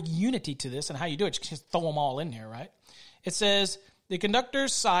little more unity to this and how you do it. You just throw them all in there, right? It says the conductor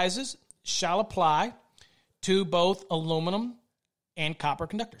sizes shall apply to both aluminum and copper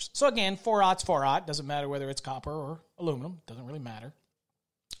conductors. So again, 4/0's 4/0. Doesn't matter whether it's copper or aluminum. Doesn't really matter.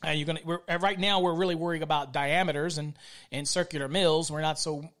 Right now we're really worrying about diameters and circular mills. We're not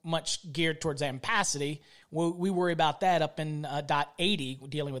so much geared towards ampacity. We worry about that up in dot 80,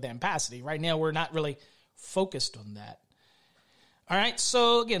 dealing with ampacity. Right now we're not really focused on that. All right,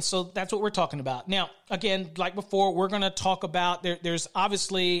 so that's what we're talking about. Now, again, like before, we're going to talk about, there's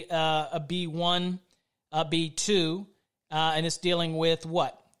obviously a B1, a B2, and it's dealing with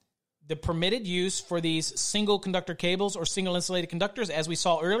what? The permitted use for these single conductor cables or single insulated conductors. As we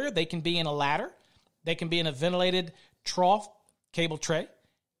saw earlier, they can be in a ladder. They can be in a ventilated trough cable tray.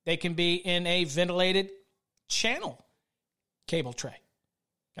 They can be in a ventilated channel cable tray.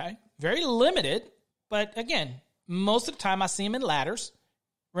 Okay, very limited, but again, most of the time I see them in ladders,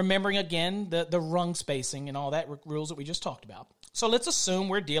 remembering again the rung spacing and all that rules that we just talked about. So let's assume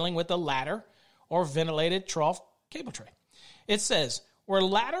we're dealing with a ladder or ventilated trough cable tray. It says, where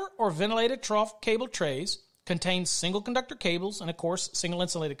ladder or ventilated trough cable trays contain single conductor cables and, of course, single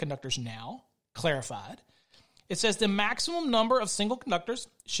insulated conductors now, clarified, it says the maximum number of single conductors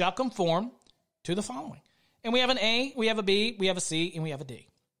shall conform to the following. And we have an A, we have a B, we have a C, and we have a D.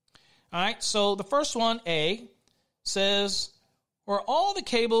 All right, so the first one, A, says where all the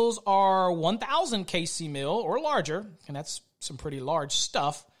cables are 1,000 kc mil or larger, and that's some pretty large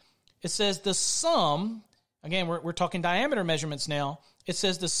stuff, it says the sum, again, we're talking diameter measurements now, it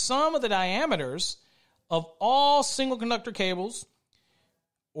says the sum of the diameters of all single conductor cables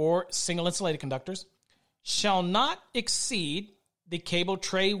or single insulated conductors shall not exceed the cable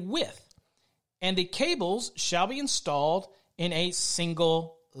tray width, and the cables shall be installed in a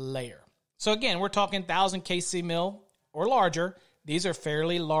single layer. So again, we're talking 1,000 kc mil or larger. These are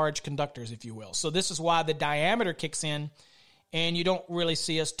fairly large conductors, if you will. So this is why the diameter kicks in, and you don't really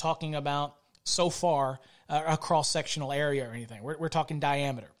see us talking about so far a cross-sectional area or anything. We're talking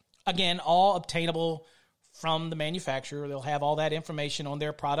diameter. Again, all obtainable from the manufacturer. They'll have all that information on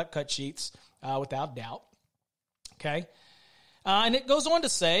their product cut sheets without doubt. Okay? And it goes on to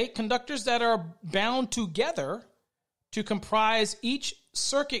say, conductors that are bound together to comprise each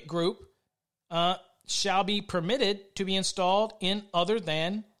circuit group shall be permitted to be installed in other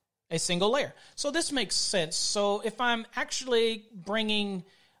than a single layer. So this makes sense. So if I'm actually bringing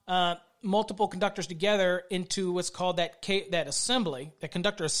multiple conductors together into what's called that assembly, that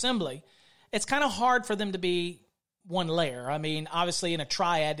conductor assembly, it's kind of hard for them to be one layer. I mean, obviously in a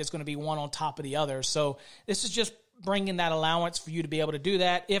triad, there's going to be one on top of the other. So this is just bringing that allowance for you to be able to do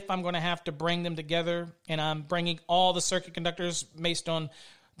that. If I'm going to have to bring them together and I'm bringing all the circuit conductors based on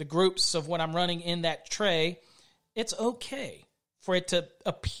the groups of what I'm running in that tray, it's okay for it to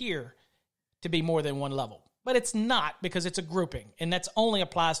appear to be more than one level. But it's not, because it's a grouping, and that's only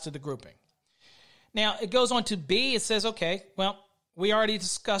applies to the grouping. Now, it goes on to B. It says, okay, well, we already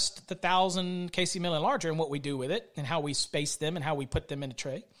discussed the 1,000 kc mil and larger and what we do with it and how we space them and how we put them in a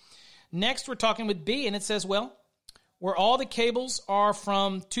tray. Next, we're talking with B, and it says, well, where all the cables are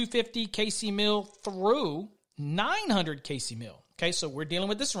from 250 kc mil through 900 kc mil. Okay, so we're dealing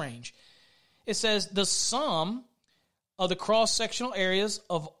with this range. It says the sum of the cross-sectional areas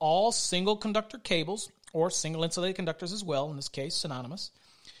of all single conductor cables, or single insulated conductors as well, in this case, synonymous,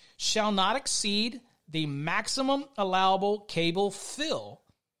 shall not exceed the maximum allowable cable fill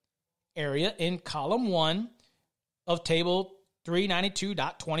area in column 1 of table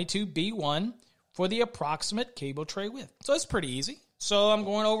 392.22b1 for the approximate cable tray width. So it's pretty easy. So I'm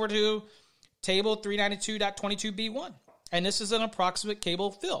going over to table 392.22b1, and this is an approximate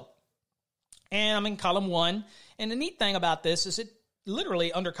cable fill. And I'm in column 1, and the neat thing about this is it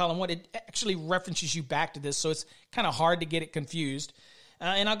literally under column 1, it actually references you back to this, so it's kind of hard to get it confused.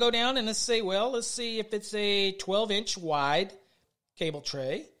 And I'll go down and let's see if it's a 12-inch wide cable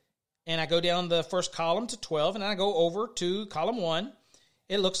tray. And I go down the first column to 12, and I go over to column 1.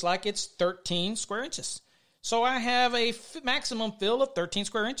 It looks like it's 13 square inches. So I have a maximum fill of 13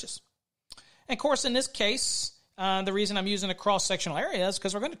 square inches. And, of course, in this case, the reason I'm using a cross-sectional area is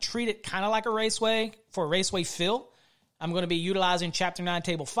because we're going to treat it kind of like a raceway for a raceway fill. I'm going to be utilizing Chapter 9,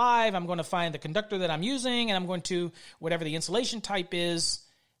 Table 5. I'm going to find the conductor that I'm using, and I'm going to, whatever the insulation type is,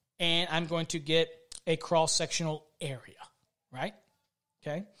 and I'm going to get a cross-sectional area, right?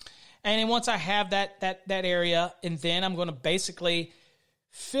 Okay. And then once I have that area, and then I'm going to basically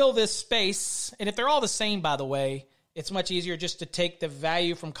fill this space. And if they're all the same, by the way, it's much easier just to take the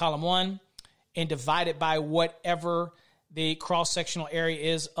value from column 1 and divide it by whatever the cross-sectional area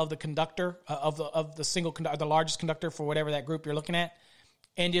is of the conductor, of the single conductor, the largest conductor for whatever that group you're looking at,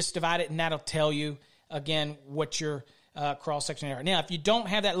 and just divide it, and that'll tell you, again, what your cross-sectional area. Now, if you don't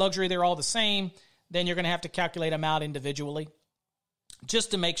have that luxury, they're all the same, then you're going to have to calculate them out individually,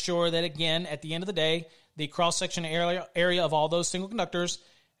 just to make sure that, again, at the end of the day, the cross-sectional area of all those single conductors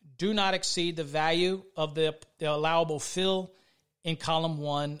do not exceed the value of the allowable fill in column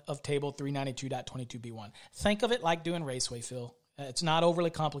 1 of table 392.22b1. Think of it like doing raceway fill. It's not overly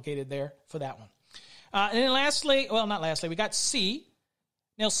complicated there for that one. And then lastly, we got C.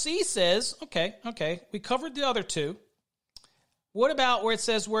 Now, C says, okay, we covered the other two. What about where it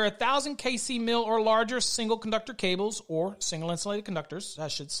says where 1,000 kc mil or larger single conductor cables, or single insulated conductors, I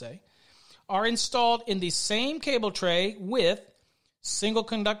should say, are installed in the same cable tray with single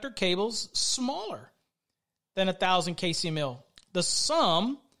conductor cables smaller than 1,000 kc mil. The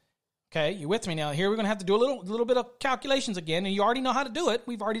sum, okay, you with me now? Here we're going to have to do a little bit of calculations again, and you already know how to do it.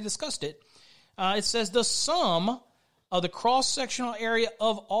 We've already discussed it. It says the sum of the cross-sectional area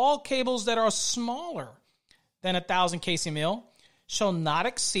of all cables that are smaller than 1,000 kc mil shall not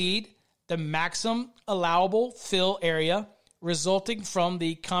exceed the maximum allowable fill area resulting from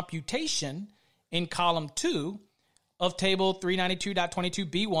the computation in column 2 of table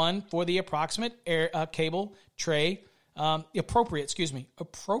 392.22b1 for the approximate cable tray, appropriate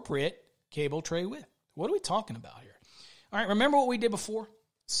cable tray width. What are we talking about here? All right, remember what we did before?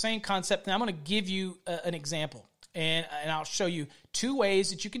 Same concept. Now I'm going to give you an example, and I'll show you two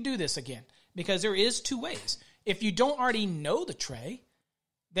ways that you can do this again, because there is two ways. If you don't already know the tray,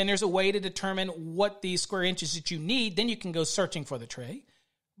 then there's a way to determine what the square inches that you need. Then you can go searching for the tray.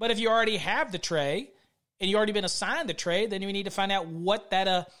 But if you already have the tray and you already been assigned the tray, then you need to find out what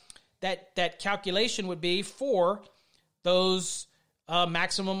that calculation would be for those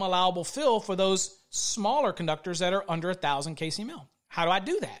maximum allowable fill for those smaller conductors that are under 1,000 kc mil. How do I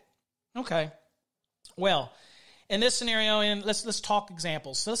do that? Okay. Well, in this scenario, and let's talk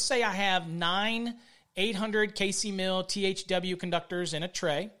examples. So let's say I have 9 800 kc mil THW conductors in a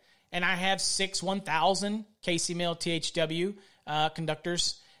tray, and I have 6 1,000 kc mil THW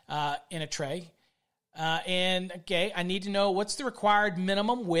conductors in a tray. And okay, I need to know what's the required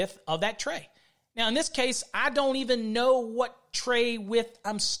minimum width of that tray. Now, in this case, I don't even know what tray width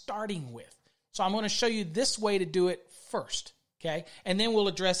I'm starting with. So I'm going to show you this way to do it first, okay? And then we'll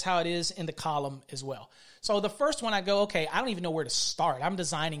address how it is in the column as well. So the first one I go, okay, I don't even know where to start. I'm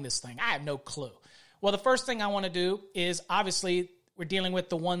designing this thing. I have no clue. Well, the first thing I want to do is, obviously, we're dealing with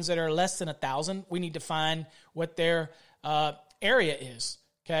the ones that are less than 1,000. We need to find what their area is,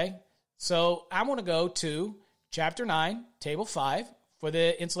 okay? So I want to go to Chapter 9, Table 5, for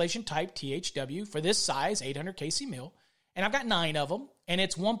the insulation type THW, for this size, 800 kc mil. And I've got 9 of them, and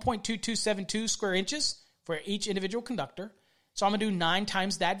it's 1.2272 square inches for each individual conductor. So I'm going to do 9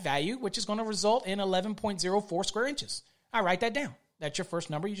 times that value, which is going to result in 11.04 square inches. I write that down. That's your first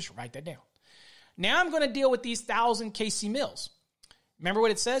number. You just write that down. Now I'm going to deal with these 1,000 kc mils. Remember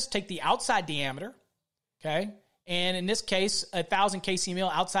what it says? Take the outside diameter, okay? And in this case, 1,000 kc mil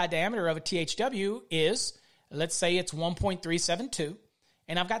outside diameter of a THW is, let's say it's 1.372,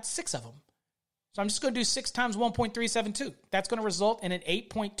 and I've got 6 of them. So I'm just going to do 6 times 1.372. That's going to result in an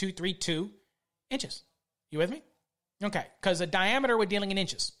 8.232 inches. You with me? Okay, because the diameter we're dealing in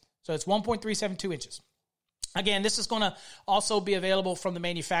inches. So it's 1.372 inches. Again, this is going to also be available from the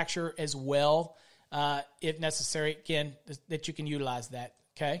manufacturer as well, if necessary, again, that you can utilize that,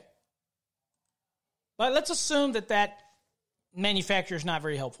 okay? But let's assume that manufacturer is not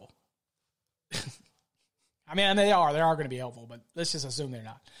very helpful. I mean, they are going to be helpful, but let's just assume they're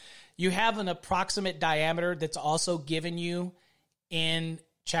not. You have an approximate diameter that's also given you in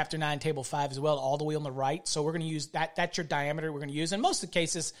Chapter 9, Table 5 as well, all the way on the right. So we're going to use that. That's your diameter we're going to use. In most of the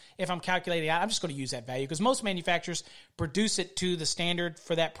cases, if I'm calculating out, I'm just going to use that value because most manufacturers produce it to the standard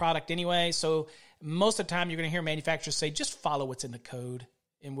for that product anyway. So most of the time, you're going to hear manufacturers say, just follow what's in the code,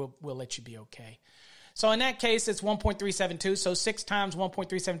 and we'll let you be okay. So in that case, it's 1.372. So 6 times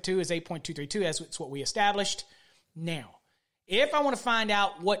 1.372 is 8.232. That's what we established. Now, if I want to find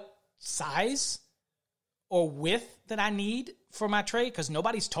out what size or width that I need for my tray, because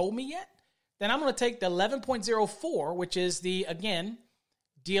nobody's told me yet, then I'm going to take the 11.04, which is again,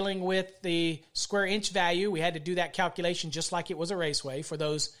 dealing with the square inch value. We had to do that calculation just like it was a raceway for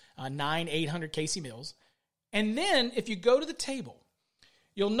those 9 800 kc mils. And then if you go to the table,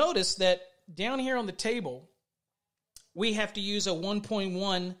 you'll notice that down here on the table, we have to use a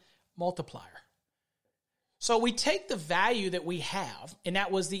 1.1 multiplier. So we take the value that we have, and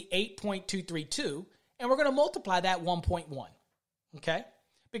that was the 8.232, and we're going to multiply that 1.1, okay?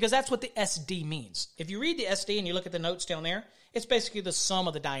 because that's what the SD means. If you read the SD and you look at the notes down there, it's basically the sum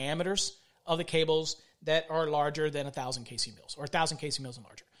of the diameters of the cables that are larger than 1,000 kc mils, or 1,000 kc mils and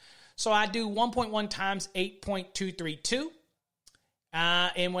larger. So I do 1.1 times 8.232.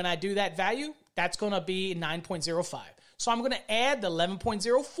 And when I do that value, that's going to be 9.05. So I'm going to add the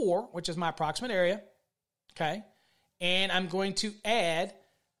 11.04, which is my approximate area. Okay. And I'm going to add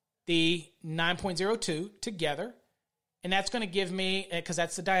the 9.02 together. And that's going to give me, because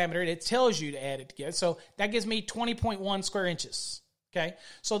that's the diameter, it tells you to add it together. So that gives me 20.1 square inches. Okay.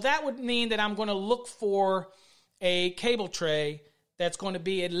 So that would mean that I'm going to look for a cable tray that's going to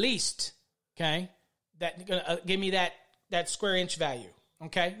be at least, okay, that going to give me that square inch value.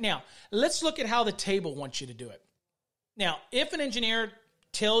 Okay. Now, let's look at how the table wants you to do it. Now, if an engineer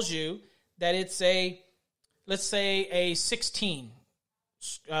tells you that it's let's say a 16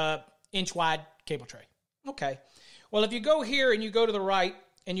 inch wide cable tray. Okay. Well, if you go here and you go to the right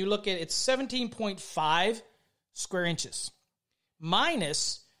and you look at it's 17.5 square inches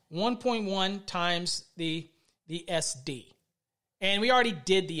minus 1.1 times the SD. And we already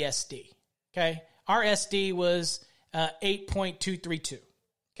did the SD. Okay. Our SD was 8.232.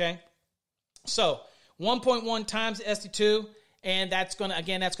 Okay. So 1.1 times SD2, and that's going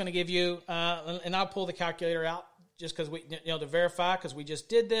to give you, and I'll pull the calculator out just because to verify, because we just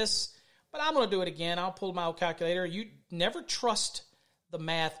did this, but I'm going to do it again. I'll pull my old calculator. You never trust the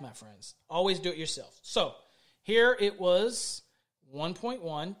math, my friends. Always do it yourself. So here it was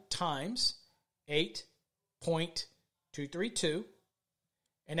 1.1 times 8.232,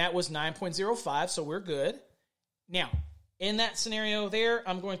 and that was 9.05, so we're good. Now, in that scenario there,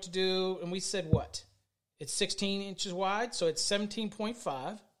 I'm going to do, and we said what? It's 16 inches wide, so it's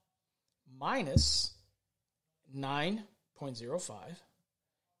 17.5 minus 9.05,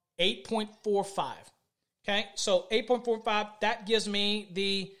 8.45. Okay, so 8.45, that gives me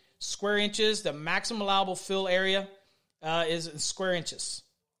the square inches. The maximum allowable fill area is in square inches.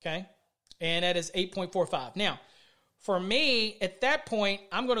 Okay, and that is 8.45. Now, for me, at that point,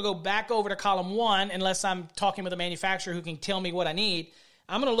 I'm going to go back over to column 1, unless I'm talking with a manufacturer who can tell me what I need.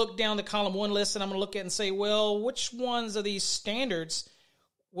 I'm going to look down the column 1 list, and I'm going to look at it and say, well, which ones of these standards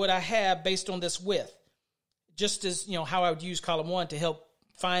would I have based on this width? Just as, how I would use column 1 to help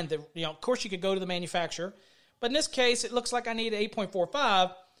find the, of course you could go to the manufacturer, but in this case, it looks like I need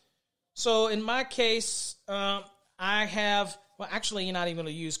 8.45. So in my case, I have, well, actually, you're not even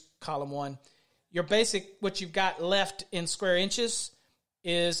going to use column 1. Your basic, what you've got left in square inches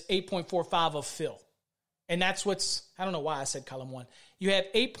is 8.45 of fill. And that's I don't know why I said column 1. You have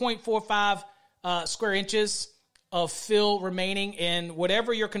 8.45 square inches of fill remaining, in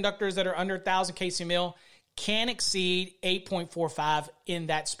whatever your conductors that are under 1,000 kc mil can exceed 8.45 in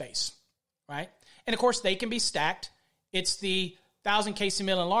that space, right? And of course, they can be stacked. It's the 1,000 kc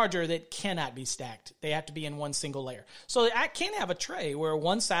mil and larger that cannot be stacked. They have to be in one single layer. So I can have a tray where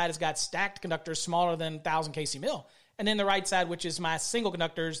one side has got stacked conductors smaller than 1,000 kc mil, and then the right side, which is my single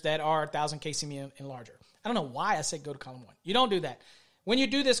conductors that are 1,000 kc mil and larger. I don't know why I said go to column 1. You don't do that. When you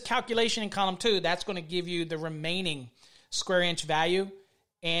do this calculation in column 2, that's going to give you the remaining square inch value.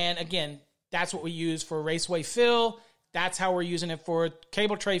 And again, that's what we use for raceway fill. That's how we're using it for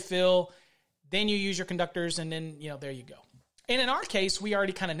cable tray fill. Then you use your conductors, and then, there you go. And in our case, we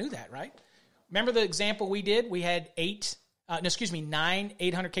already kind of knew that, right? Remember the example we did? We had 9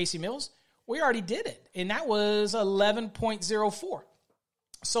 800 kc mils. We already did it, and that was 11.04.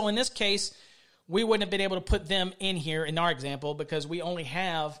 So in this case, we wouldn't have been able to put them in here in our example because we only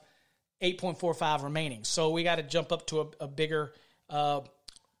have 8.45 remaining. So we got to jump up to a bigger, a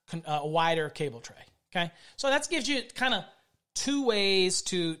wider cable tray. Okay, so that gives you kind of two ways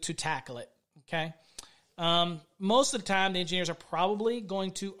to tackle it. Okay, most of the time the engineers are probably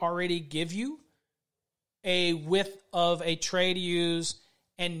going to already give you a width of a tray to use,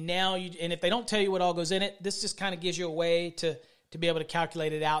 and and if they don't tell you what all goes in it, this just kind of gives you a way to be able to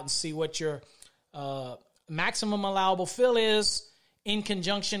calculate it out and see what your maximum allowable fill is in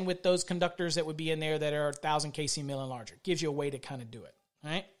conjunction with those conductors that would be in there that are 1,000 kc mil and larger. Gives you a way to kind of do it.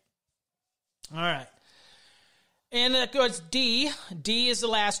 All right. And that goes D. D is the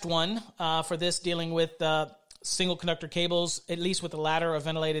last one for this, dealing with single conductor cables, at least with the ladder of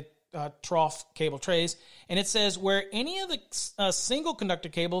ventilated trough cable trays. And it says where any of the single conductor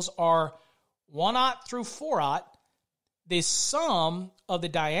cables are 1/0 through 4/0, the sum of the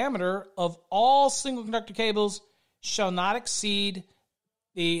diameter of all single conductor cables shall not exceed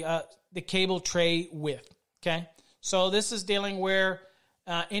the cable tray width. Okay, so this is dealing where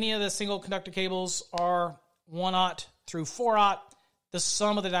any of the single conductor cables are 1/0 through 4/0. the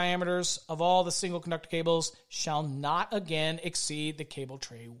sum of the diameters of all the single conductor cables shall not again exceed the cable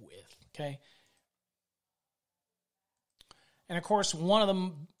tray width. Okay. And of course, one of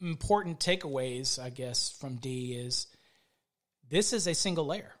the important takeaways, I guess, from D is this is a single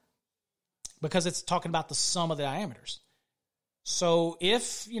layer because it's talking about the sum of the diameters. So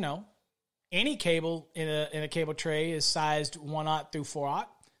if, any cable in a cable tray is sized 1/0 through 4/0,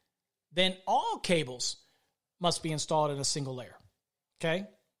 then all cables must be installed in a single layer. Okay?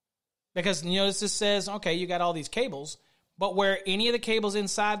 Because notice this says, okay, you got all these cables, but where any of the cables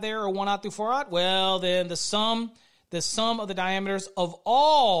inside there are 1/0 through 4/0, well, then the sum of the diameters of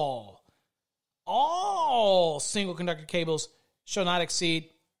all single conductor cables shall not exceed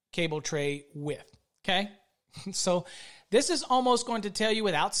cable tray width. Okay? So this is almost going to tell you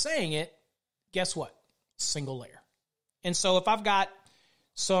without saying it, guess what? Single layer. And so if I've got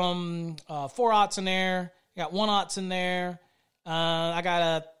some 4/0 in there, I got 1/0 in there, I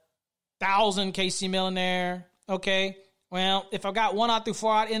got 1,000 KC mil in there, okay? Well, if I've got 1/0 through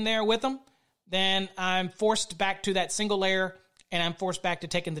 4/0 in there with them, then I'm forced back to that single layer, and I'm forced back to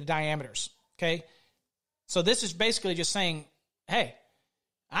taking the diameters, okay? So this is basically just saying, hey,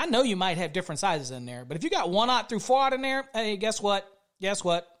 I know you might have different sizes in there, but if you got 1/0 through 4/0 in there, hey, guess what? We're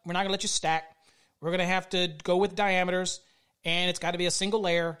not going to let you stack. We're going to have to go with diameters, and it's got to be a single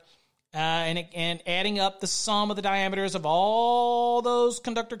layer, and adding up the sum of the diameters of all those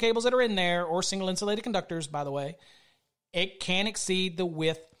conductor cables that are in there, or single insulated conductors, by the way, it can't exceed the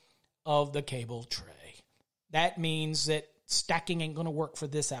width of the cable tray. That means that stacking ain't going to work for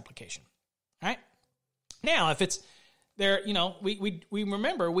this application. All right? Now, if it's there, we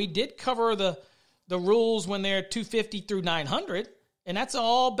remember we did cover the rules when they're 250 through 900, and that's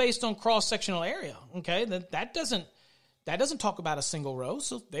all based on cross-sectional area, okay? That doesn't talk about a single row,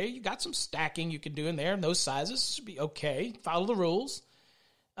 so there you got some stacking you can do in there, and those sizes should be okay. Follow the rules.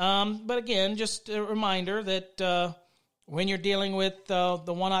 But again, just a reminder that when you're dealing with the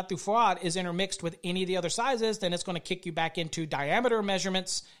 1/0 through 4/0 is intermixed with any of the other sizes, then it's going to kick you back into diameter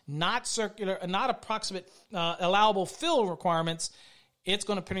measurements, not circular, not approximate allowable fill requirements. It's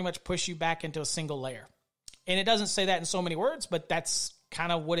going to pretty much push you back into a single layer. And it doesn't say that in so many words, but that's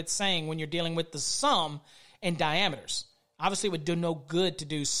kind of what it's saying when you're dealing with the sum and diameters. Obviously, it would do no good to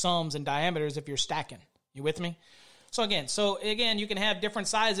do sums and diameters if you're stacking. You with me? So again, you can have different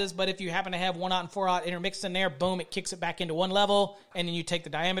sizes, but if you happen to have 1/0 and 4/0 intermixed in there, boom, it kicks it back into one level, and then you take the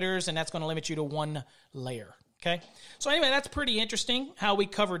diameters, and that's going to limit you to one layer. Okay? So anyway, that's pretty interesting how we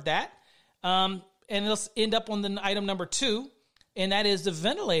covered that. And let's end up on the item number 2, and that is the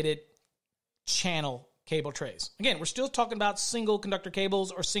ventilated channel cable trays. Again, we're still talking about single conductor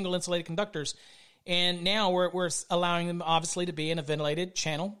cables or single insulated conductors, and now we're allowing them obviously to be in a ventilated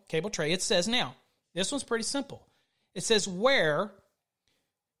channel cable tray. It says now, this one's pretty simple. It says where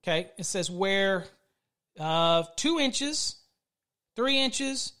 2 inches, 3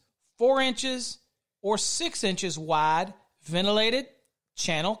 inches, 4 inches, or 6 inches wide ventilated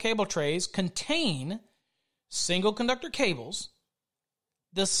channel cable trays contain single conductor cables,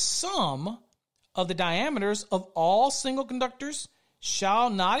 the sum of the diameters of all single conductors shall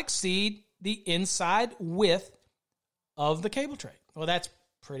not exceed the inside width of the cable tray. Well, that's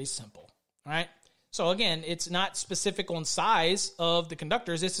pretty simple, all right? So again, it's not specific on size of the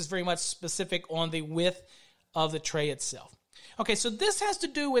conductors. This is very much specific on the width of the tray itself. Okay, so this has to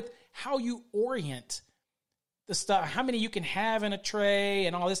do with how you orient the stuff, how many you can have in a tray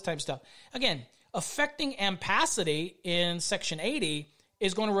and all this type of stuff. Again, affecting ampacity in Section 80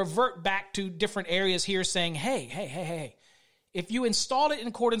 is going to revert back to different areas here saying, hey, if you install it in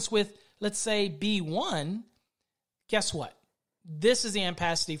accordance with, let's say, B1, guess what? This is the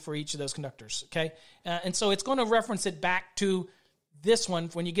ampacity for each of those conductors, okay? And so it's going to reference it back to this one.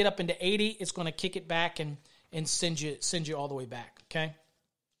 When you get up into 80, it's going to kick it back and send you all the way back, okay?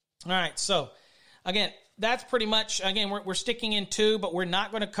 All right, so again, that's pretty much, again, we're sticking in 2, but we're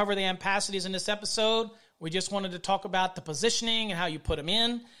not going to cover the ampacities in this episode. We just wanted to talk about the positioning and how you put them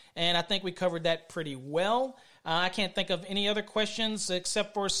in, and I think we covered that pretty well. I can't think of any other questions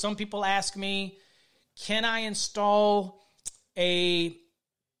except for some people ask me, can I install a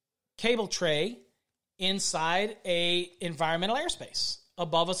cable tray inside a environmental airspace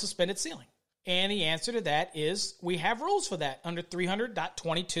above a suspended ceiling? And the answer to that is we have rules for that under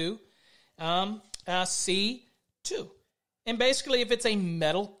 300.22 C2. And basically, if it's a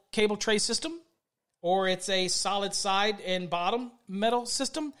metal cable tray system or it's a solid side and bottom metal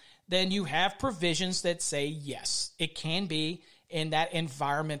system, then you have provisions that say, yes, it can be in that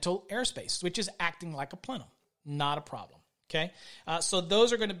environmental airspace, which is acting like a plenum. Not a problem. Okay, so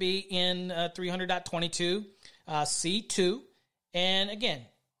those are going to be in 300.22 C2, And again,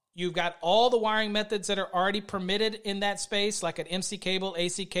 you've got all the wiring methods that are already permitted in that space, like an MC cable,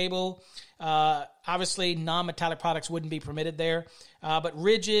 AC cable. Obviously, non-metallic products wouldn't be permitted there. But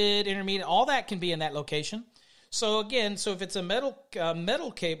rigid, intermediate, all that can be in that location. So again, if it's a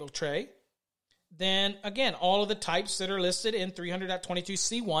metal cable tray, then again, all of the types that are listed in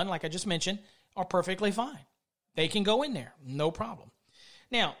 300.22C1, like I just mentioned, are perfectly fine. They can go in there, no problem.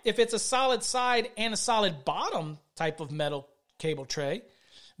 Now, if it's a solid side and a solid bottom type of metal cable tray,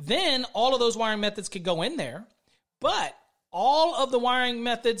 then all of those wiring methods could go in there. But all of the wiring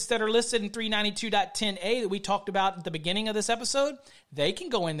methods that are listed in 392.10A that we talked about at the beginning of this episode, they can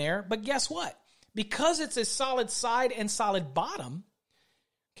go in there. But guess what? Because it's a solid side and solid bottom,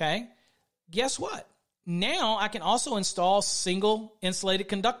 okay, guess what? Now I can also install single insulated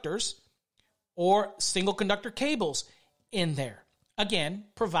conductors or single conductor cables in there. Again,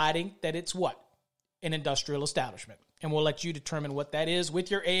 providing that it's what? An industrial establishment. And we'll let you determine what that is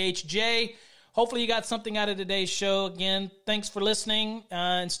with your AHJ. Hopefully you got something out of today's show. Again, thanks for listening,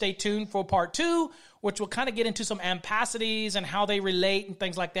 and stay tuned for part 2, which will kind of get into some ampacities and how they relate and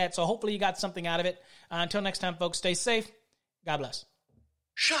things like that. So hopefully you got something out of it. Until next time, folks, stay safe. God bless.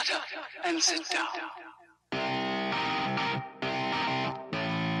 Shut up and sit down.